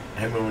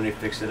 I remember when they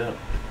fixed it up.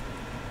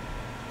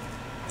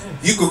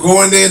 You could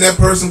go in there and that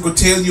person could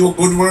tell you a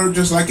good word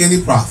just like any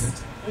prophet.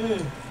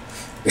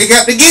 They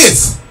got the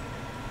gift.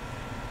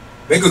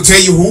 They could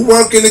tell you who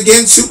working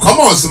against you. Come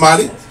on,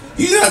 somebody.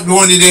 You're not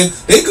going in there.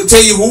 They could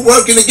tell you who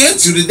working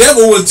against you. The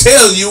devil will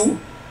tell you.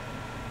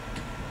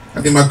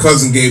 I think my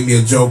cousin gave me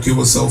a joke. It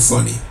was so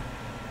funny.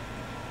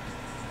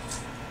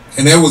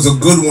 And that was a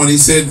good one. He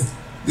said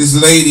this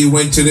lady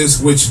went to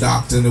this witch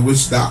doctor, and the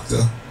witch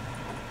doctor,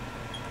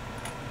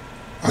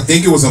 I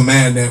think it was a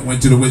man that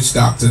went to the witch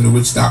doctor, and the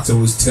witch doctor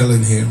was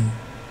telling him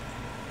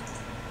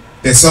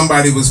that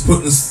somebody was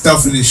putting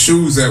stuff in his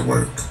shoes at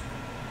work.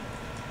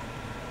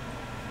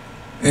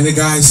 And the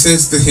guy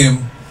says to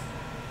him,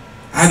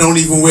 I don't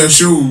even wear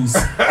shoes.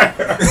 Oh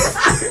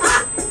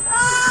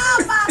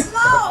my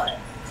Lord!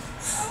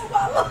 Oh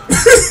my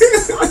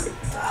Lord!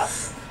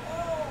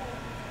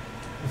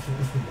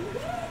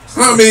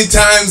 How many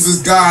times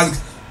is God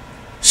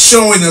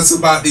showing us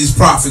about these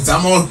prophets?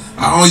 I'm on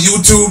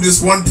YouTube.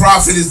 This one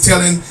prophet is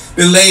telling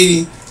the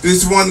lady,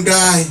 this one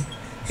guy,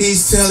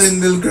 he's telling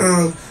the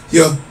girl,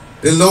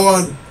 the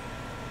Lord,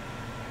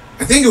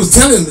 I think he was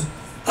telling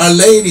a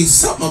lady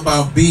something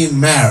about being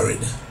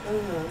married.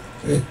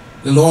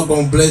 The Lord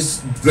gonna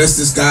bless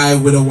this guy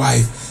with a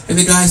wife. And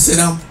the guy said,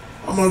 I'm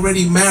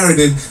already married.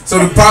 And so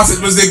the prophet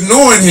was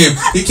ignoring him.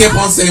 He kept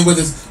on saying, well,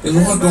 the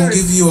Lord gonna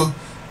give you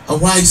a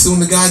wife soon.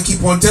 The guy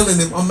keep on telling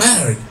him, I'm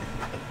married.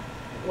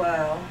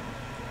 Wow.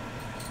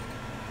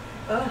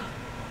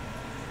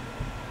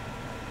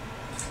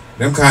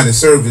 Them kind of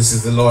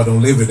services the Lord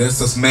don't live in. That's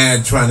just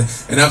mad trying to,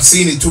 and I've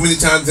seen it too many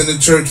times in the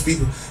church.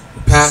 People,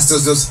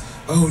 pastors just,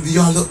 oh,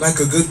 y'all look like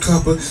a good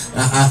couple.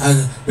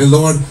 The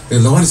Lord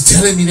is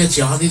telling me that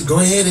y'all need to go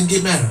ahead and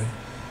get married.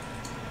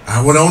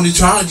 I would only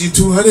charge you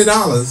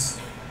 $200.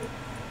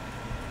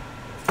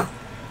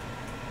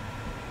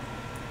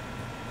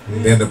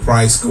 And then the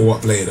price go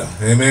up later.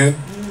 Amen.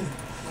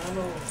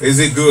 Is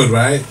it good,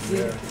 right?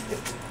 Yeah.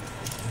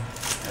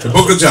 The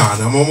book of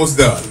John. I'm almost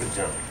done.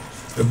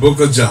 The book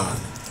of John.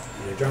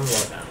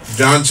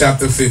 John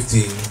chapter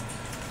 15.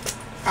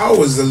 I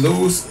was a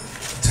little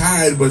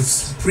tired, but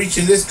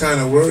preaching this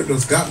kind of word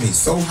has got me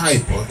so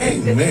hyper.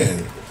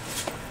 Amen.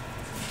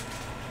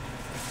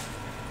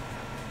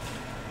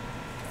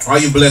 Are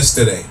you blessed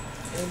today?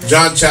 Amen.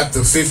 John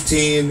chapter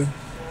 15.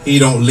 He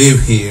don't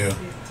live here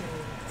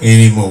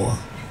anymore.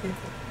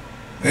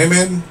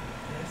 Amen.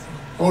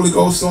 Holy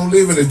Ghost don't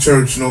live in the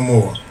church no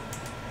more.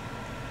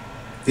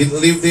 Didn't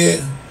live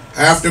there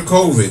after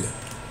COVID.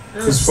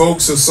 Because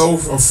folks are so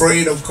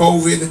afraid of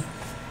COVID.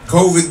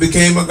 COVID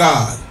became a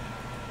god.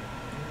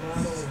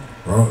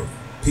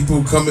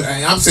 People coming,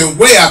 I'm saying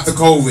way after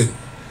COVID.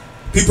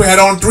 People had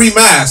on 3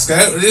 masks.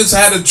 I just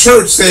had a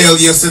church sale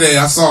yesterday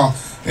I saw.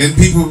 And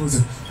people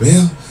said,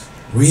 well,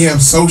 we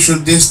have social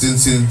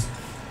distancing.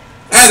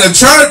 At a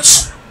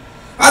church?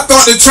 I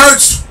thought the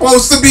church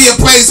was supposed to be a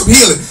place of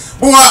healing.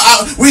 Boy,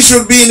 we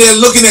should be in there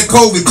looking at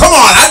COVID. Come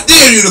on, I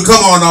dare you to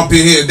come on up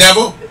in here,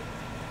 devil.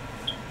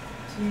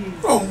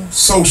 Oh,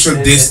 social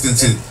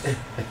distancing.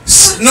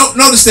 No,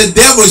 notice the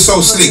devil is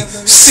so slick.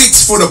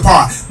 6 foot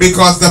apart.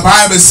 Because the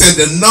Bible said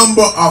the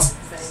number of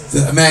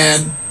the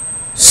man,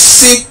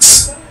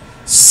 6.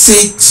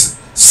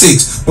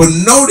 But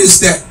notice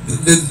that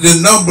the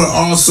number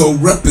also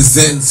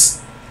represents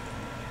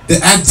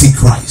the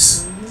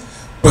Antichrist.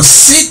 But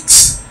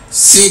 6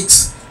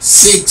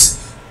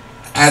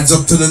 adds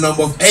up to the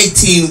number of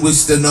 18, which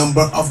is the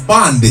number of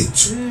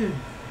bondage.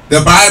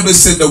 The Bible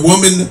said the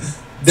woman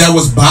that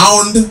was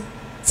bound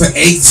for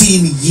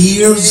 18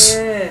 years.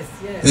 Yes.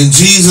 And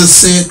Jesus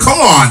said, come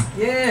on.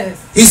 Yes.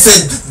 He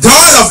said,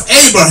 daughter of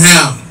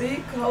Abraham.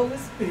 Speak, Holy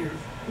Spirit.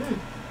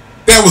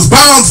 That was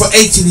bound for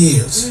 18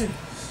 years.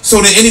 So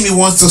the enemy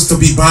wants us to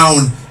be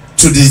bound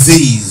to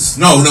disease.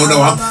 No.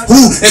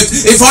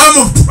 If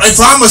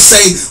I'm a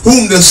say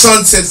whom the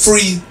Son set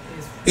free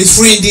is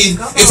free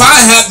indeed. If I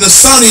have the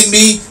Son in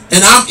me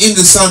and I'm in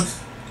the Son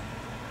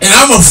and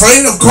I'm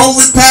afraid of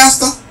COVID,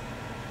 Pastor,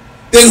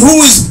 then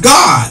who is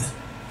God?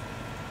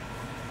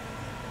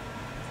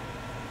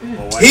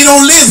 He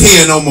don't live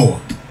here no more.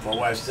 My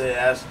wife said,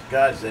 asked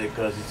God said,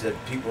 because he said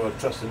people are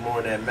trusting more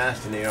in that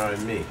master than they are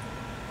in me.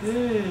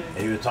 And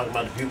he was talking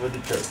about the people of the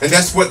church. And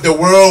that's what the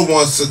world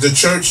wants the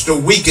church to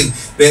weaken.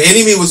 The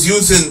enemy was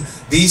using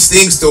these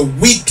things to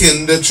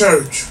weaken the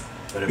church.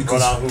 But it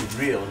brought out who's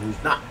real and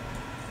who's not.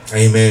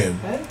 Amen.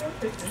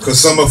 Because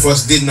some of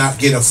us did not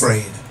get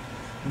afraid.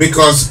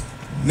 Because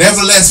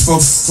nevertheless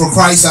for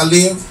Christ I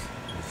live.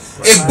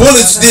 If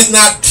bullets did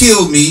not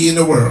kill me in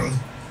the world,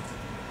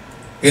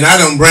 and I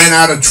done ran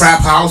out of trap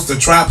house to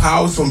trap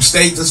house from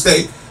state to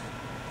state.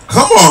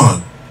 Come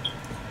on.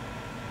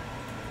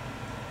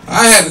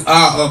 I had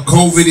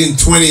COVID in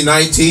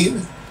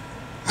 2019.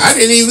 I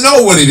didn't even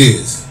know what it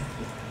is.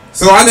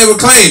 So I never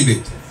claimed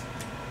it.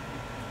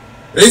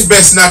 It's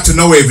best not to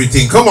know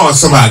everything. Come on,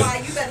 somebody.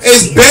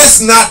 It's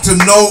best not to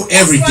know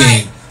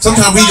everything.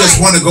 Sometimes we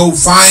just want to go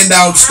find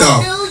out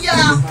stuff.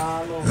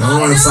 I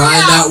want to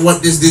find out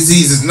what this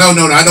disease is. No,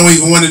 I don't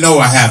even want to know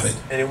I have it.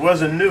 And it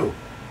wasn't new.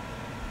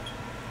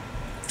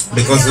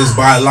 Because it's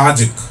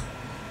biologic.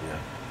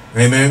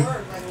 Amen.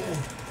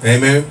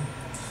 Amen.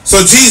 So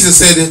Jesus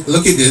said it.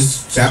 Look at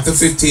this. Chapter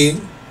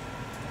 15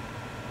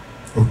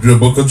 of the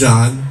book of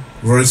John,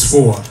 verse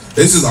 4.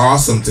 This is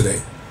awesome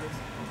today.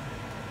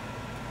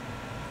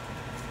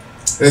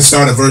 Let's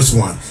start at verse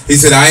 1. He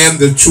said, I am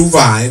the true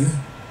vine,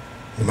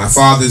 and my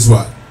Father is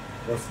what?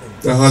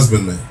 The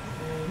husbandman.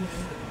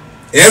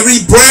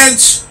 Every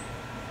branch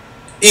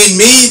in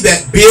me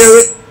that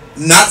beareth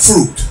not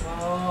fruit,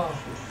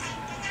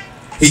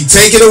 he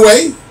take it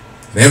away.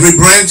 And every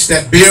branch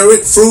that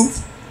beareth fruit,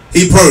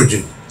 he purge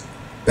it,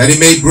 that he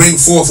may bring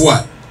forth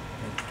what?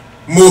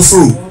 More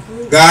fruit.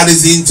 God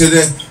is into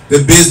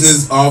the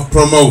business of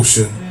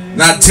promotion,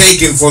 not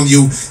taking from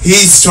you.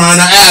 He's trying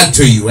to add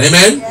to you.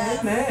 Amen?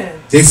 Amen.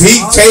 If he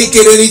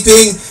taking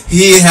anything,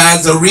 he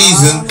has a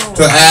reason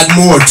to add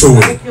more to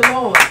it. Thank you,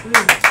 Lord.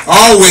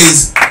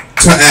 Always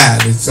to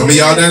add. Some of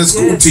y'all that are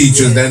school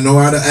teachers that know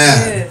how to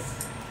add.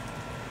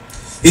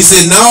 He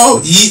said,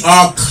 no, ye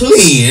are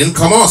clean.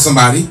 Come on,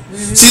 somebody.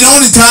 See, the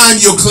only time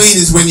you're clean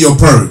is when you're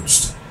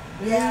purged.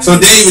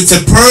 So David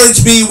said,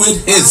 purge me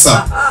with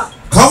hyssop.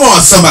 Come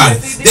on,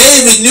 somebody.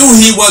 David knew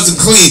he wasn't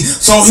clean.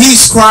 So he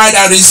cried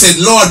out and he said,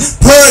 Lord,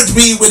 purge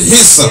me with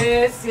hyssop.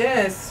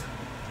 Yes.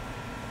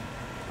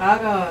 My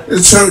God.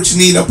 The church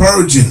need a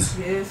purging.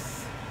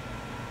 Yes.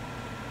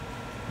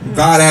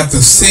 God have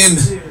to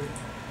send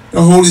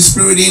the Holy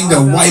Spirit in to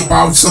wipe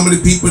out some of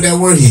the people that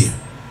were here.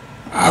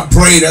 I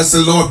pray that's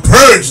the Lord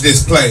purge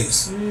this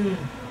place.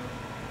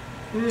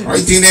 I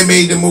think they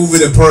made the movie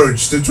The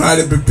Purge to try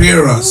to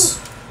prepare us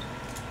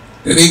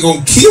that they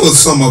gonna kill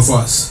some of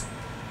us.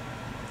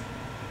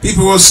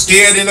 People were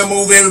scared in the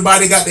movie.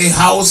 Everybody got their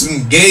house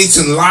and gates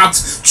and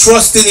locks,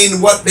 trusting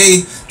in what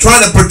they,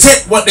 trying to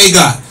protect what they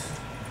got,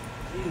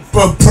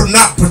 but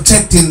not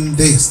protecting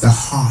this, the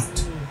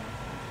heart.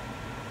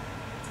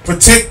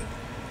 Protect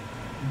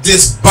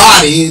this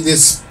body,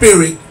 this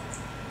spirit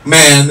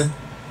man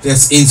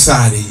that's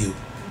inside of you.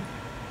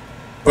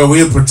 But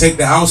we'll protect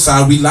the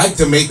outside. We like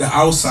to make the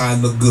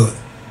outside look good.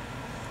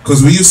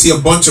 Because when you see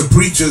a bunch of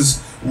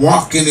preachers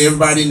walking,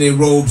 everybody in their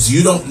robes,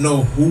 you don't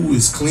know who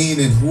is clean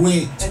and who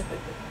ain't.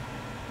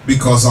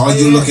 Because all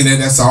you're looking at,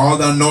 that's all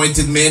the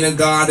anointed men of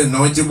God,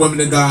 anointed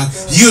women of God.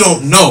 You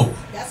don't know.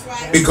 That's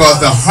right. Because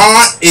the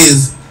heart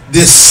is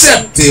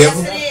deceptive,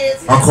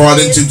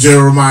 according to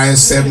Jeremiah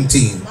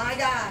 17. My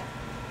God.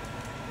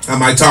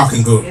 Am I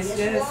talking good?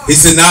 Yes. He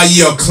said, now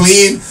ye are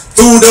clean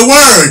through the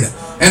word.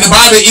 And the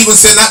Bible even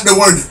said, not the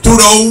word, through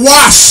the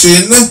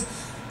washing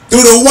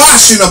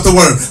of the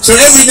word. So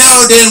every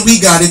now and then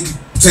we got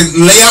to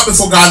lay out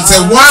before God and say,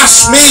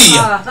 wash me.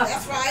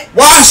 That's right.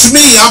 Wash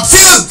me. I'm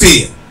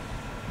filthy.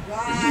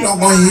 Right. You don't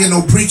want to hear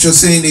no preacher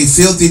saying they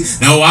filthy.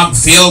 No, I'm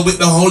filled with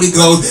the Holy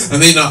Ghost. I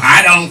mean, no,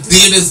 I don't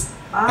do this.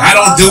 I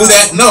don't do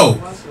that.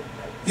 No.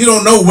 You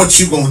don't know what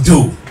you're going to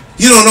do.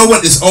 You don't know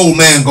what this old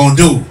man going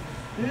to do.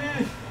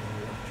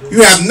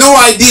 You have no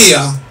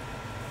idea.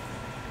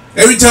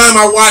 Every time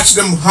I watch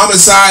them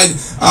homicide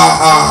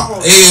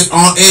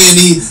on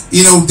A&E,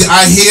 you know,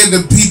 I hear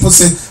the people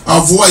say,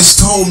 a voice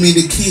told me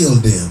to kill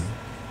them.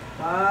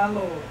 My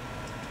Lord.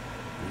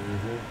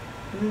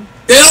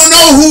 They don't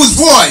know whose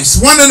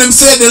voice. One of them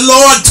said the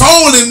Lord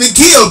told him to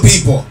kill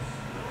people.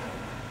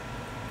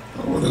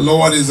 Oh, the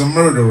Lord is a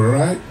murderer,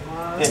 right?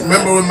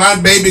 Remember when my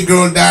baby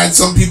girl died,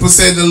 some people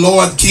said the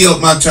Lord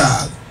killed my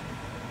child.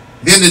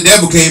 Then the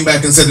devil came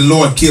back and said the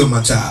Lord killed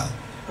my child.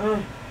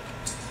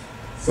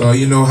 So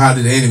you know how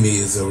the enemy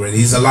is already.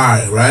 He's a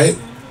liar, right?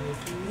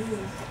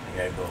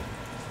 Okay, go.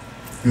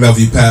 Love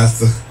you,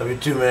 Pastor. Love you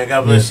too, man.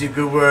 God bless you.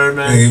 Good word,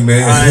 man.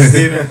 Amen. All right,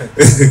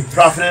 Stephen.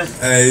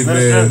 Prophetess.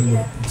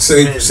 Amen.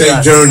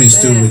 Safe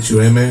journeys too with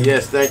you. Amen.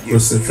 Yes, thank you.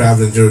 What's the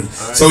traveling journey?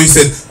 Right. So he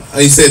said,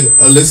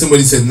 listen what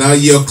he said. Now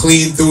ye are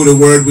clean through the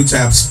word which I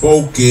have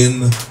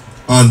spoken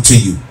unto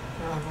you.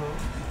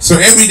 So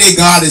every day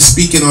God is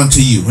speaking unto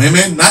you.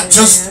 Amen. Not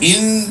just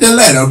in the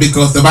letter,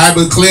 because the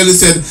Bible clearly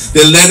said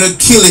the letter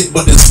kill it,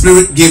 but the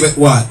spirit give it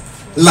what?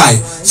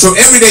 Life. So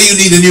every day you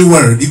need a new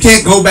word. You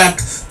can't go back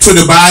to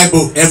the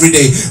Bible every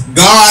day.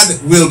 God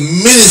will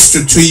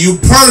minister to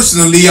you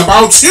personally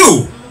about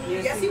you.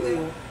 Yes, He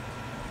will.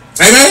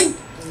 Amen.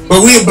 But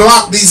we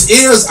block these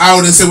ears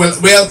out and say, well,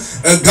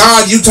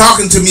 God, you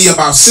talking to me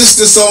about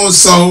sister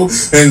so-and-so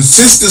and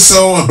sister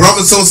so and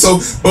brother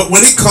so-and-so. But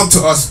when it comes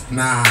to us,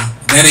 nah,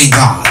 that ain't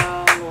God.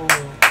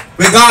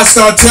 When God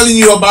start telling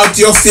you about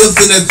your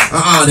filthiness,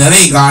 that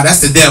ain't God.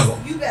 That's the devil.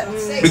 You better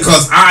say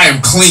Because I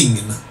am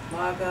clean.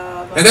 My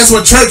God. And that's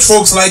what church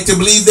folks like to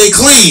believe they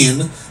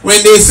clean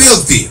when they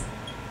filthy.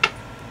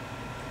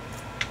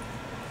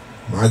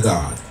 My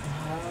God.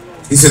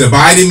 He said,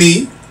 abide in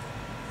me.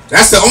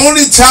 That's the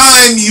only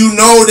time you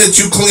know that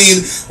you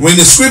clean, when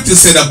the scripture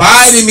said,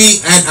 abide in me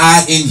and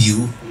I in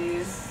you.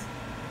 Yes.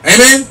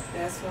 Amen.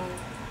 That's right.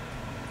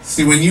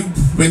 See, when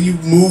you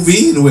move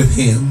in with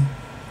him,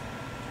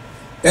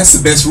 that's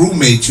the best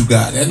roommate you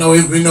got. I know,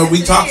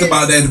 we talked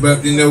about that,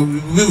 but we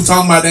were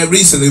talking about that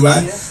recently,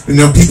 right?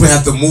 Yeah. People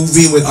have to move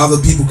in with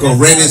other people because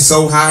rent is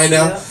so high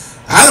now. Yeah.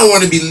 I don't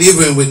want to be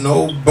living with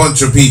no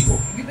bunch of people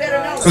You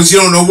better know it. because you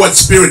don't know what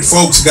spirit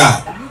folks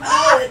got. You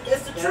know it.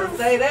 It's the Don't truth.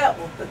 say that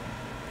one.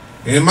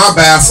 And my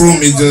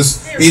bathroom is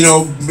just,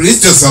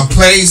 it's just a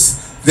place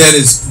that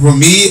is for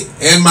me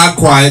and my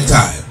quiet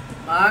time.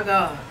 My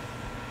God.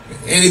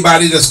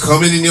 Anybody that's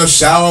coming in your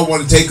shower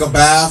want to take a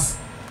bath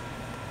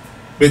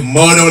with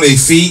mud on their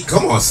feet?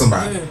 Come on,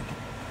 somebody.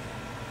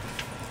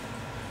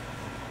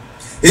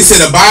 It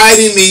said, abide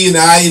in me and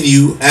I in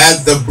you,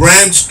 as the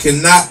branch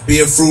cannot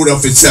bear fruit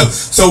of itself.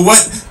 So what,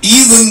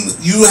 even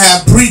you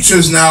have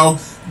preachers now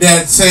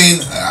that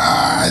saying,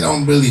 I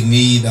don't really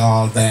need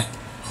all that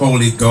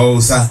Holy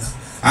Ghost.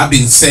 I've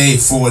been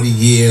saved 40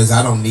 years.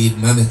 I don't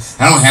need nothing.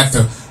 I don't have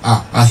to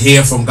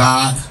hear from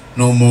God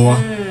no more.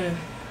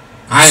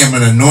 I am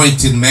an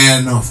anointed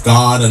man of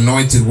God,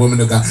 anointed woman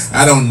of God.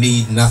 I don't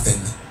need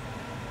nothing.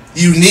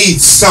 You need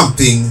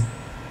something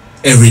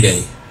every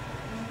day.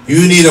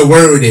 You need a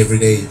word every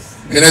day.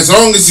 And as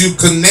long as you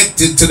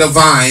connected to the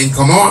vine,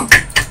 come on.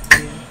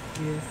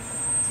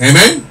 Yes.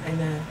 Amen.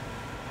 Amen.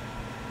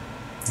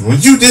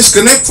 When you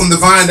disconnect from the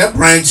vine, that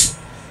branch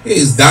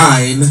is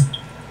dying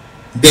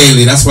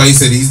daily. That's why he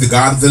said he's the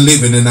God of the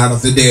living and not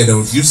of the dead.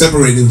 If you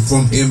separated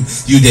from him,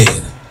 you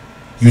dead.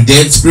 You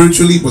dead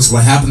spiritually. What's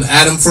what happened to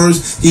Adam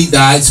first? He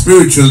died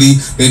spiritually,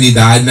 then he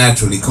died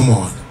naturally. Come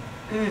on.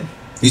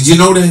 Did you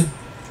know that?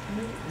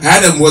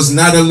 Adam was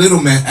not a little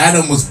man.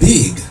 Adam was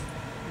big.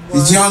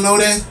 Did y'all know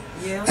that?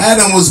 Yeah.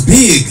 Adam was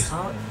big.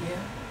 Oh, yeah.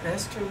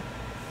 That's true.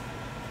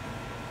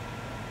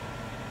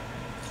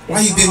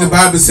 Why you think the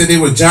Bible said they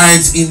were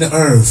giants in the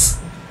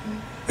earth?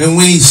 And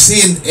when he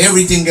sinned,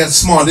 everything got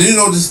smaller. Did you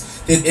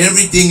notice that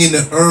everything in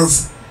the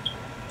earth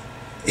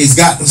is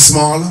gotten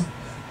smaller?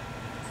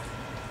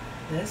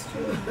 That's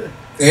true.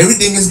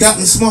 Everything has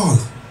gotten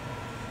smaller.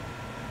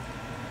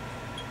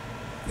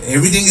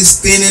 Everything is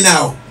thinning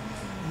out.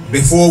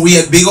 Before we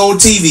had big old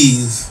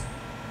TVs.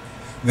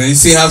 Now you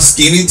see how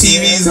skinny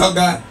TVs are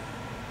got?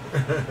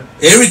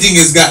 Everything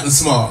has gotten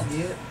small.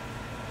 Yeah.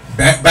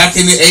 Back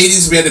in the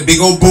 80s, we had a big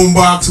old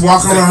boombox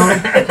walking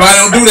around. But I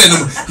don't do that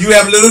no more. You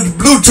have little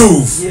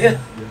Bluetooth. Yeah.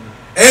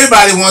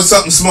 Everybody wants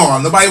something small.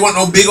 Nobody want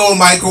no big old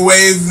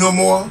microwave no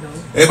more. No.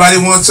 Everybody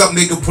wants something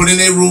they can put in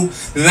their room.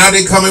 And now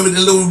they come in with the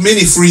little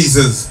mini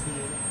freezers.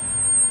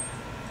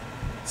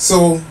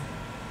 So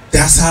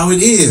that's how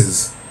it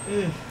is.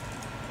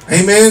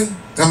 Amen.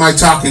 Am I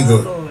talking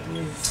good? Lord,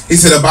 yes. He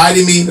said, abide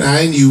in me and I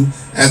in you,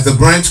 as the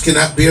branch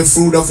cannot bear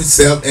fruit of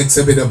itself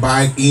except it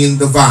abide in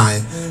the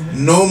vine.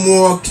 No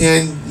more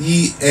can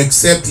ye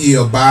except ye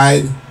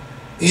abide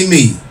in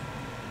me.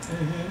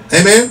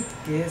 Amen.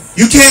 Yes.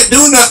 You can't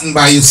do nothing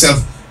by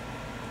yourself.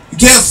 You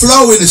can't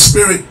flow in the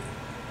spirit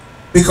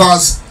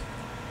because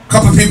a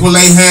couple people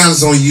lay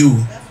hands on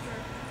you.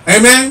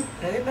 Amen.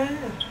 Amen.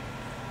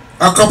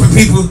 A couple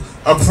people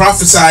are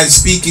prophesying,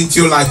 speaking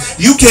to your life.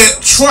 You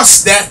can't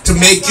trust that to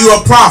make you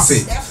a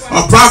prophet.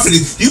 A prophet.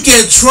 You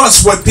can't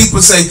trust what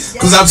people say,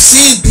 because I've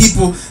seen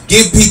people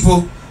give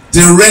people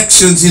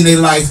directions in their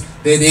life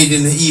that they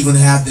didn't even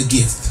have the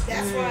gift.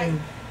 That's right.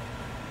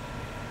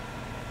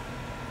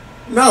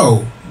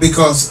 No,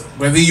 because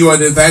whether you are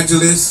an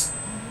evangelist,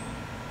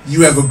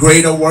 you have a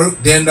greater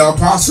work than the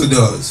apostle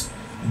does.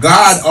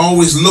 God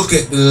always look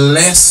at the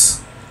less,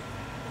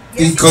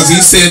 because he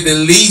said the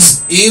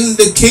least in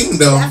the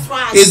kingdom That's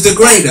right. is the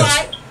greatest.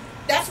 That's right.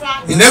 That's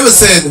right. He never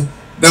said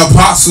the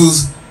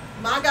apostles.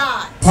 My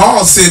God.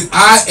 Paul said,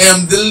 I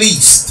am the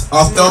least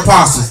of the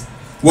apostles.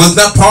 Was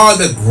not Paul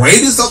the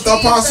greatest of the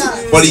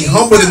apostles? But he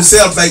humbled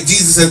himself, like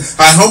Jesus said,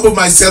 I humbled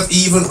myself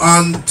even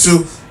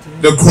unto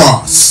the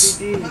cross.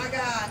 He did. My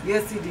God.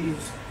 Yes, he did.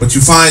 But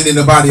you find in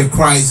the body of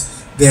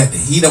Christ that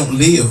he don't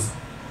live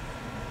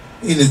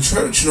in the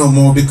church no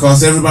more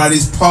because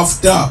everybody's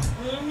puffed up.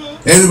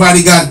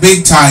 Everybody got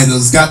big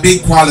titles, got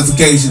big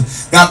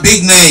qualifications, got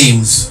big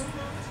names.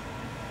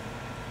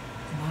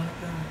 My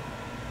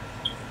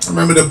God. I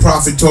remember the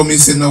prophet told me, he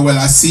said, Noel,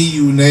 I see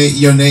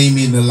your name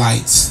in the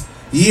lights.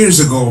 Years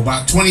ago,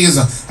 about 20 years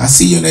ago, I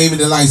see your name in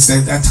the lights.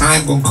 That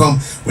time gonna come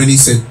when he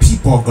said,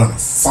 people are gonna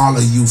follow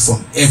you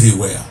from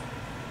everywhere.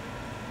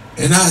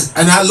 And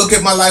I look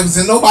at my life and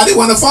say, nobody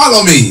wanna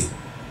follow me.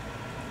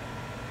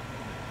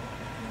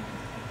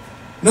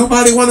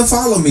 Nobody wanna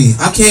follow me.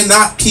 I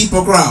cannot keep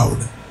a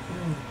crowd.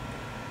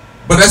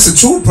 But that's a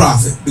true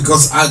prophet,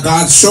 because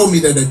God showed me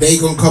that the day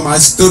gonna come. I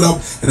stood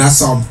up and I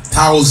saw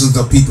thousands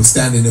of people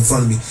standing in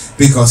front of me,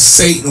 because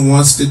Satan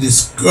wants to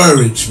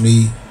discourage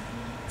me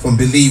from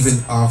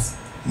believing of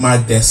my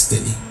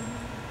destiny.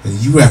 And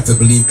you have to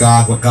believe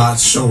God, what God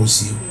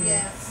shows you.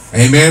 Yes.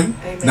 Amen?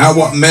 Amen. Not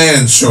what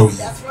man show you.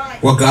 That's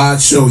right. What God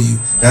show you.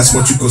 That's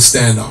what you can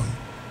stand on.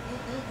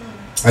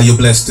 Are you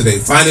blessed today?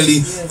 Finally,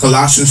 Yes.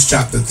 Colossians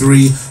chapter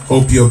 3.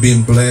 Hope you're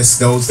being blessed.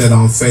 Those that are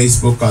on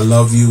Facebook, I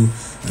love you.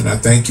 And I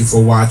thank you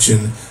for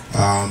watching.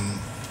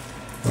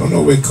 I don't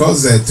know where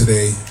Cuz at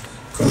today.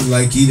 Cuz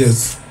like he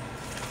just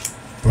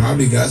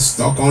probably got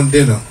stuck on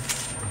dinner.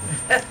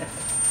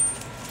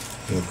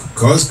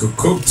 Cuz could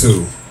cook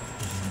too.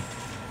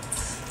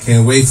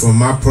 Can't wait for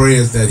my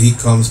prayers that he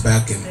comes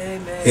back and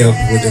help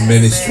with the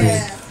ministry.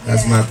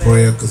 That's my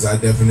prayer, because I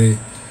definitely,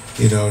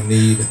 need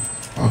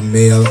a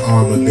male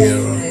armor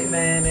bearer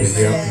to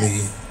help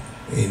me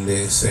in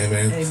this.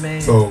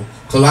 Amen. So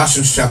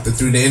Colossians chapter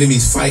 3, the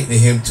enemy's fighting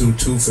him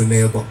tooth and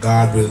nail, but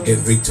God will get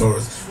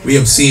victorious. We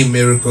have seen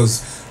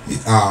miracles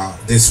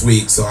this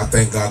week, so I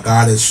thank God.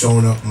 God has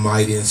shown up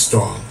mighty and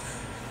strong.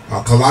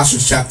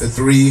 Colossians chapter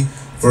 3,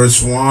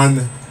 verse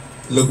 1.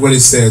 Look what it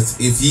says.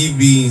 If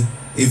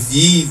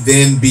ye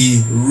then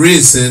be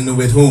risen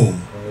with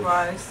whom?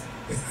 Christ.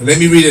 Let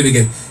me read it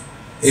again.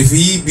 If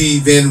ye be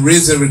then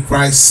risen with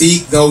Christ,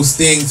 seek those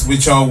things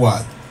which are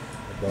what?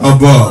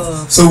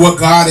 Above. So what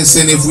God is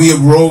saying, if we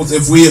have rose,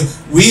 if we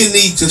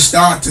need to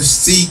start to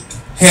seek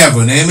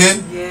heaven.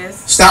 Amen.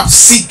 Yes. Stop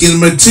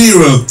seeking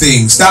material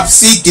things. Stop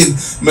seeking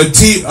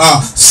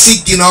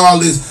seeking all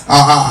this.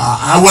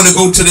 I want to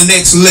go to the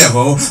next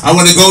level. I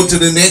want to go to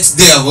the next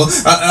devil.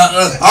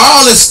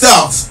 All this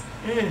stuff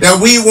that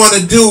we want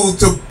to do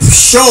to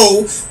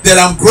show that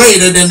I'm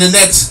greater than the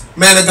next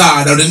man of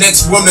God or the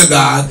next woman of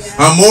God.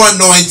 I'm more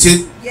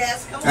anointed.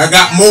 Yes, come on. I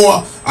got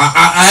more.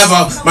 I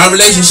have my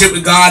relationship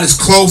with God is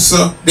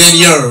closer than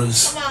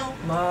yours. Come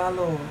on. My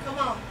Lord. Come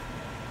on.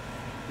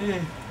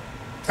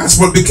 That's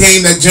what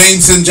became that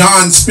James and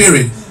John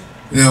spirit.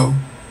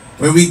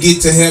 When we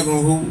get to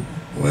heaven,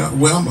 where I'm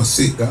gonna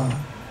sit, God.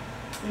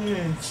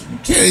 You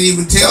can't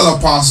even tell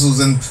apostles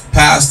and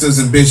pastors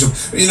and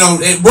bishops.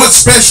 What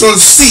special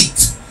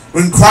seat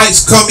when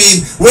Christ come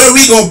in? Where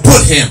we gonna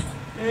put him?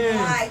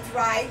 Right.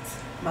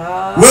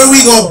 Where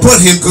we gonna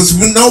put him? Because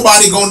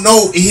nobody gonna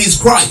know he's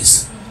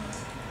Christ.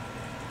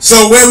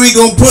 So where we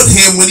gonna put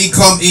him when he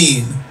come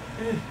in?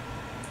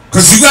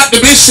 Because you got the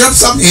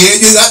bishops up here,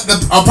 you got the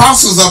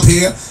apostles up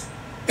here,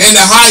 and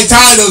the high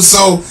titles.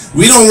 So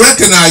we don't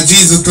recognize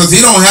Jesus because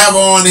he don't have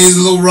on his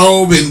little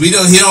robe, and he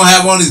don't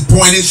have on his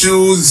pointed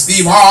shoes,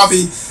 Steve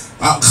Harvey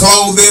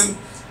clothing.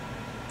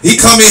 He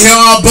come in here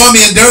all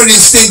bummy and dirty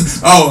and stink.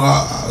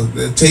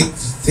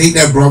 Take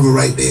that brother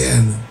right there,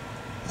 and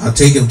I'll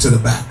take him to the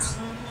back.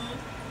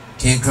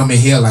 Can't come in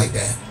here like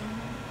that.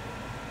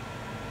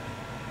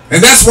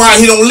 And that's why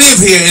he don't live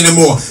here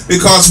anymore,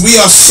 because we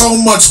are so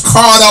much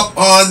caught up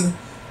on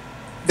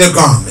the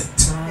garment.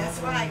 That's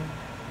right.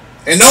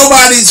 And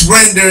nobody's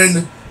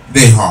rendering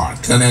their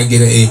heart. Can I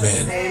get an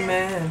amen?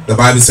 Amen. The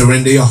Bible says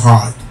render your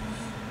heart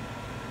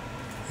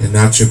and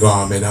not your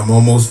garment. I'm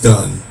almost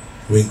done.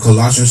 We're in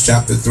Colossians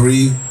chapter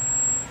 3.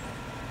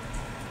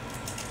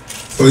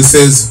 So it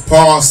says,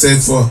 Paul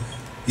said, for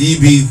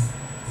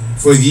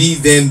ye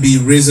then be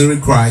risen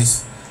with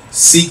Christ,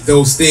 seek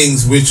those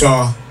things which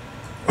are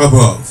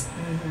above,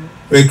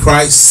 where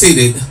Christ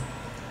sitteth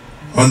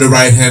on the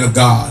right hand of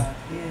God.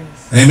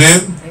 Yes.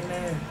 Amen.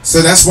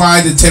 So that's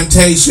why the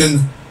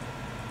temptation,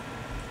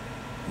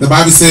 the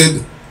Bible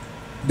said,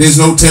 there's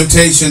no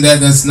temptation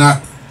that is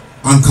not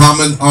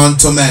uncommon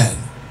unto man.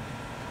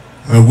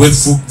 And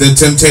with the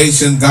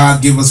temptation,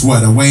 God give us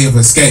what? A way of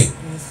escape.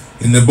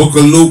 Yes. In the book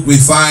of Luke, we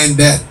find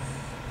that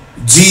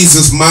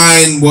Jesus'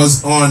 mind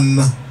was on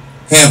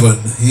heaven.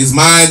 His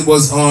mind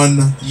was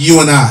on you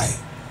and I.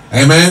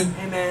 Amen.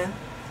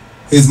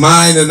 His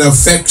mind and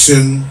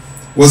affection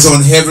was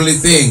on heavenly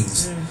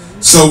things.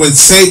 So when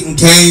Satan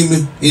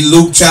came in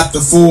Luke chapter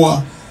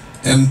 4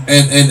 and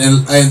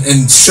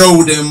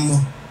showed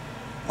him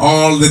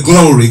all the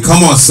glory,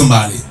 come on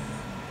somebody,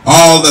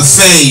 all the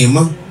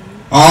fame,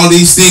 all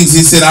these things,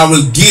 he said, I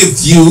will give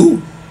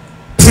you,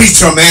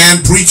 preacher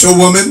man, preacher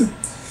woman,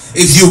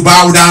 if you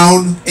bow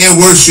down and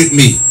worship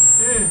me.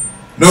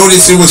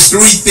 Notice it was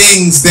three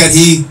things that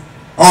he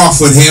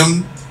offered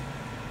him.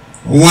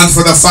 One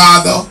for the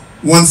Father,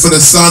 one for the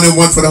Son, and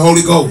one for the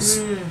Holy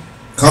Ghost.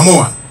 Come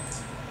on.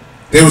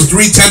 There was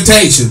three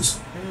temptations.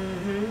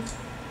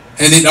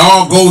 And it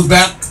all goes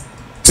back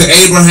to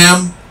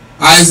Abraham,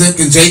 Isaac,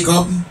 and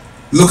Jacob.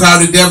 Look how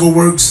the devil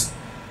works.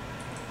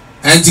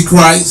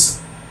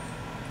 Antichrist,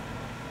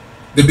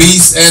 the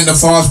beast, and the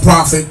false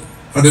prophet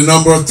are the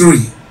number of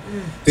three.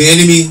 The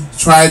enemy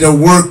tried to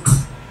work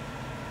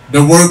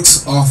the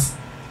works of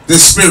the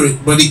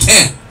spirit, but he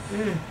can't.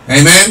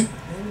 Amen?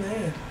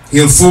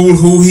 He'll fool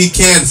who he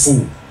can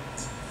fool.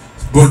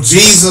 But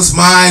Jesus'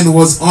 mind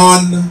was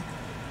on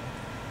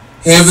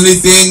heavenly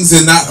things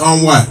and not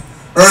on what?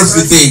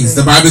 Earthly things.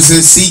 The Bible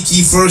says, seek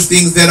ye first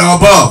things that are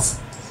above.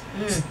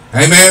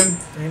 Amen?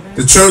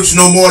 The church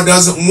no more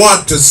doesn't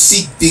want to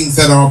seek things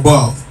that are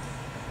above.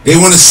 They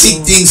want to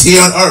seek things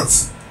here on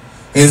earth.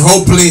 And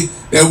hopefully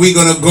that we're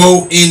going to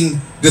go in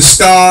the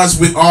stars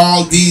with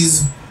all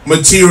these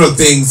material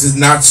things. Is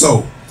not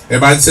so.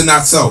 Everybody say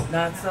not so.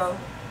 Not so.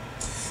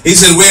 He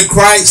said, where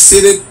Christ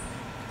sitteth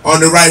on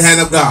the right hand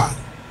of God.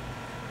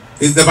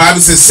 The Bible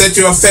says, set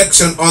your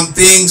affection on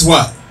things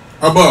what?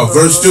 Above.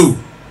 Verse 2.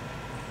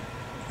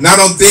 Not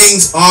on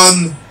things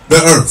on the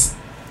earth.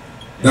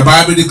 The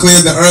Bible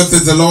declares the earth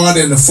is the Lord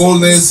and the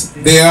fullness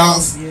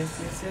thereof,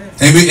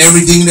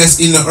 Everything that's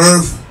in the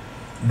earth,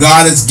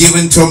 God has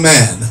given to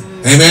man.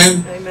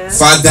 Amen. Amen.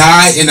 If I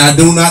die and I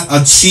do not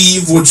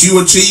achieve what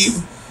you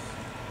achieve,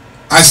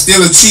 I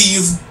still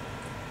achieve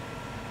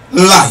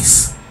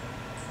life.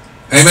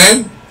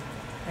 Amen.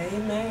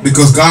 Amen.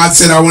 Because God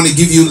said, I want to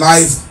give you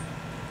life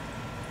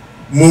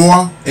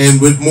more and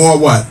with more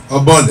what?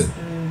 Abundant.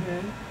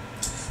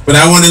 But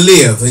I want to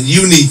live and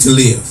you need to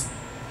live.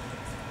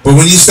 But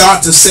when you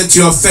start to set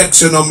your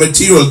affection on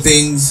material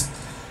things,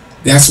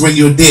 that's when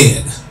you're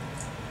dead.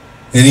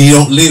 And you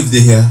don't live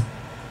there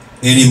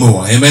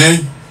anymore.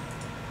 Amen.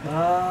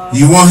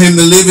 You want him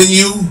to live in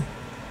you.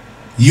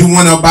 You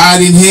want to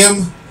abide in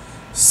him.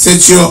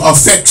 Set your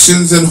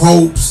affections and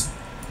hopes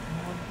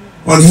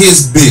on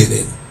his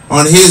bidding,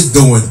 on his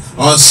doing,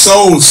 on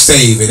soul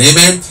saving.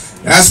 Amen.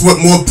 That's what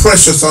more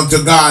precious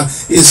unto God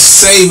is,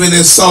 saving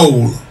his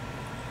soul.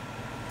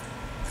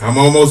 I'm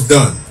almost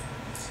done.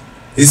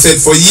 He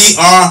said, for ye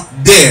are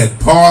dead.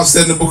 Paul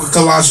said in the book of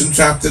Colossians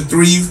chapter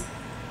 3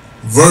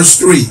 verse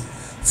 3.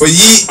 For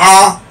ye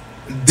are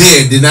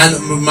dead.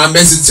 My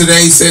message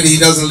today said he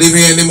doesn't live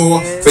here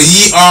anymore. Yes. For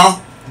ye are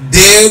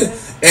dead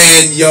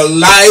and your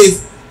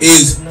life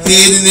is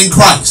hidden in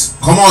Christ.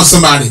 Come on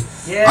somebody.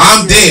 Yes.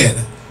 I'm dead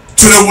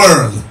to the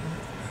world.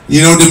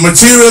 You know, the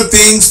material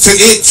things, to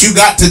it you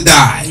got to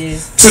die.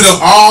 Yes. To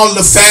all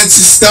the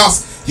fancy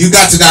stuff, you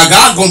got to die.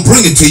 God gonna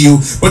bring it to you,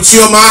 but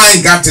your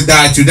mind got to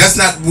die too. That's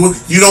not,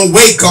 you don't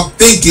wake up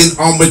thinking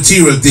on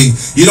material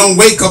things. You don't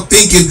wake up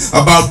thinking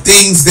about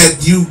things that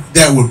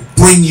would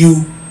bring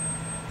you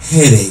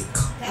headache.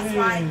 That's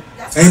right.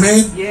 That's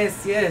Amen.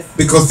 Yes, yes.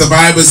 Because the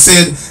Bible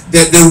said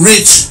that the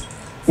rich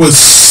will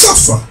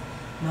suffer.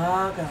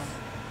 My God.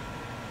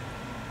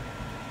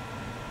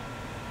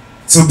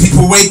 Some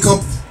people wake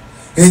up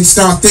and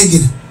start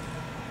thinking,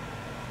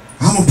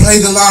 I'm gonna play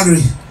the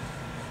lottery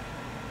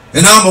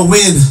and I'm gonna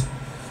win.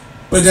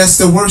 But that's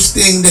the worst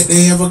thing that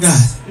they ever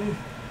got.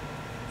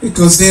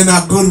 Because they're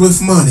not good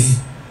with money.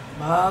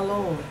 My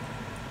Lord.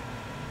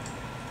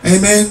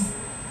 Amen.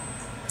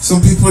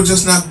 Some people are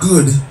just not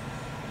good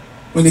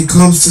when it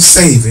comes to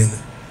saving.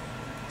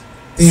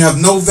 They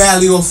have no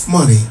value of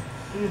money.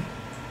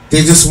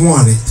 They just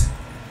want it.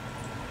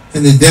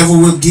 And the devil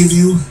will give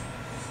you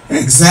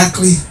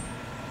exactly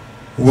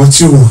what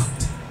you want.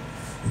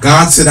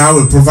 God said, I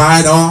will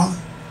provide all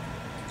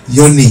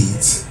your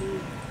needs.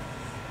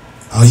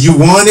 You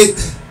want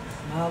it,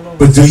 My Lord.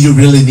 but do you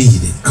really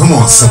need it? Come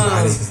on,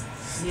 somebody. Yes.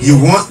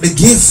 You want the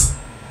gift,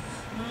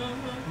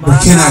 but My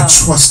can I God.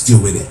 trust you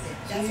with it?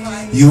 That's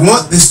right. You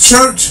want this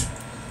church,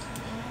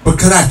 but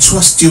can I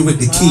trust you with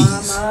the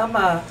keys?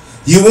 My.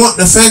 You want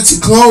the fancy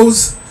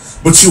clothes,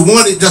 but you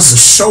want it just to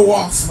show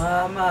off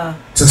My.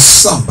 to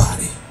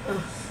somebody.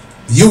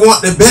 You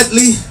want the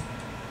Bentley,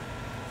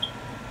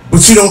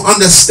 but you don't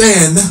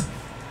understand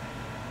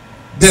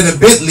that a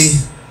Bentley,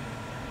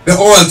 the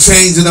oil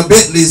change in a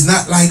Bentley is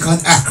not like an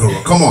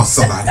Acura. Come on,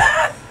 somebody.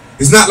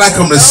 It's not like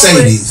a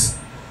Mercedes.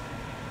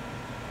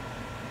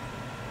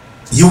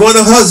 You want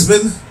a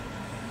husband,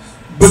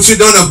 but you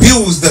don't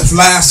abuse the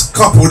last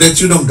couple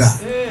that you don't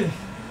got.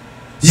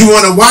 You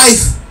want a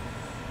wife,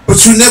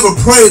 but you never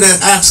prayed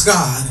and asked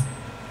God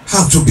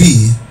how to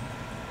be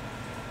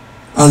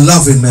a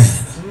loving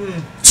man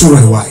to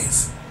a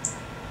wife.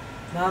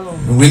 My Lord.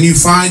 And when you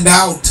find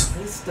out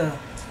This stuff.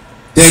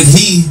 that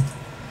he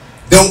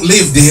don't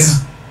live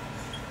there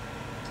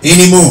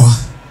anymore,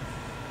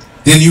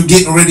 then you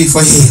getting ready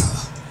for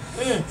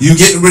hell. You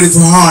getting ready for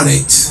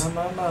heartaches.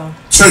 My.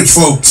 Church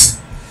folks,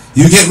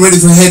 you getting ready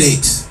for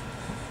headaches.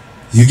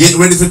 You getting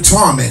ready for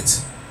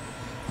torment.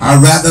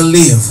 I'd rather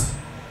live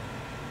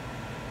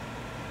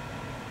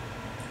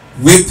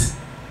with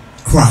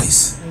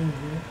Christ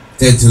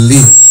than to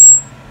live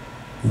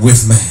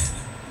with man.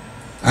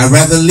 I'd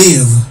rather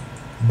live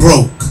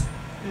broke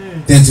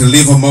than to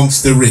live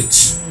amongst the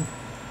rich.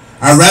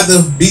 I'd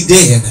rather be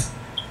dead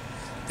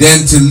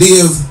than to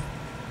live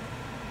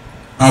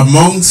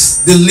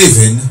amongst the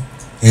living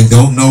and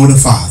don't know the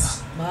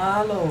Father.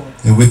 My Lord.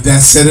 And with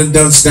that said and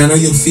done, stand on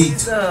your feet.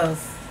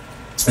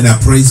 Jesus. And I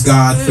praise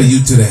God for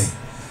you today.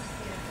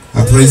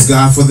 I praise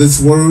God for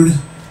this word.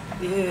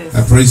 Yes.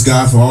 I praise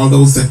God for all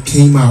those that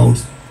came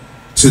out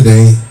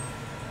today.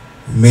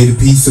 May the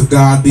peace of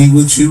God be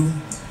with you.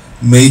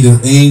 May the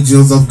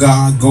angels of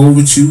God go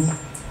with you.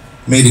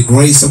 May the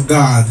grace of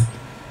God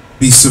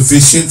be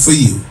sufficient for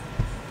you.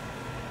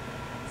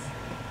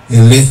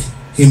 And let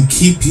him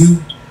keep you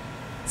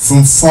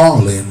from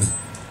falling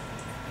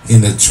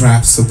in the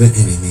traps of the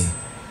enemy.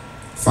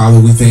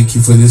 Father, we thank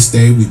you for this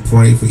day. We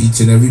pray for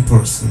each and every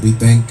person. We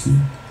thank you.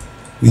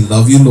 We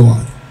love you,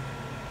 Lord.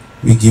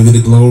 We give you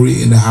the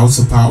glory in the house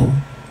of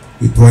power.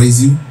 We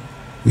praise you.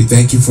 We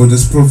thank you for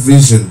this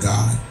provision,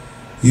 God.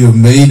 You have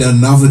made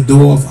another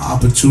door of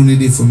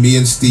opportunity for me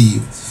and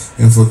Steve.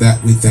 And for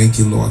that, we thank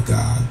you, Lord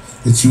God,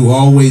 that you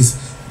always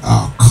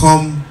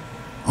come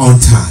on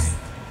time.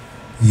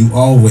 You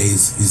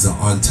always is an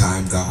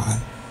on-time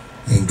God.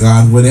 And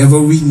God, whatever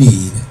we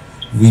need,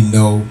 we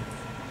know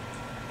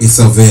it's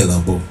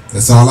available.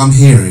 That's all I'm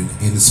hearing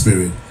in the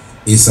spirit.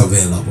 It's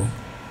available.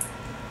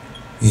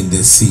 in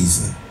this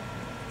season.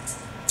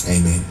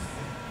 Amen.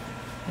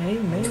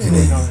 Amen.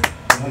 Amen.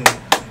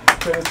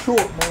 It's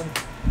short, man.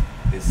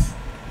 It's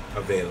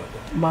available.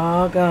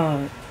 My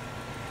God.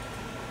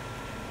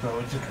 No,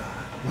 it's a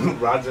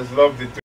God. Rogers loved it.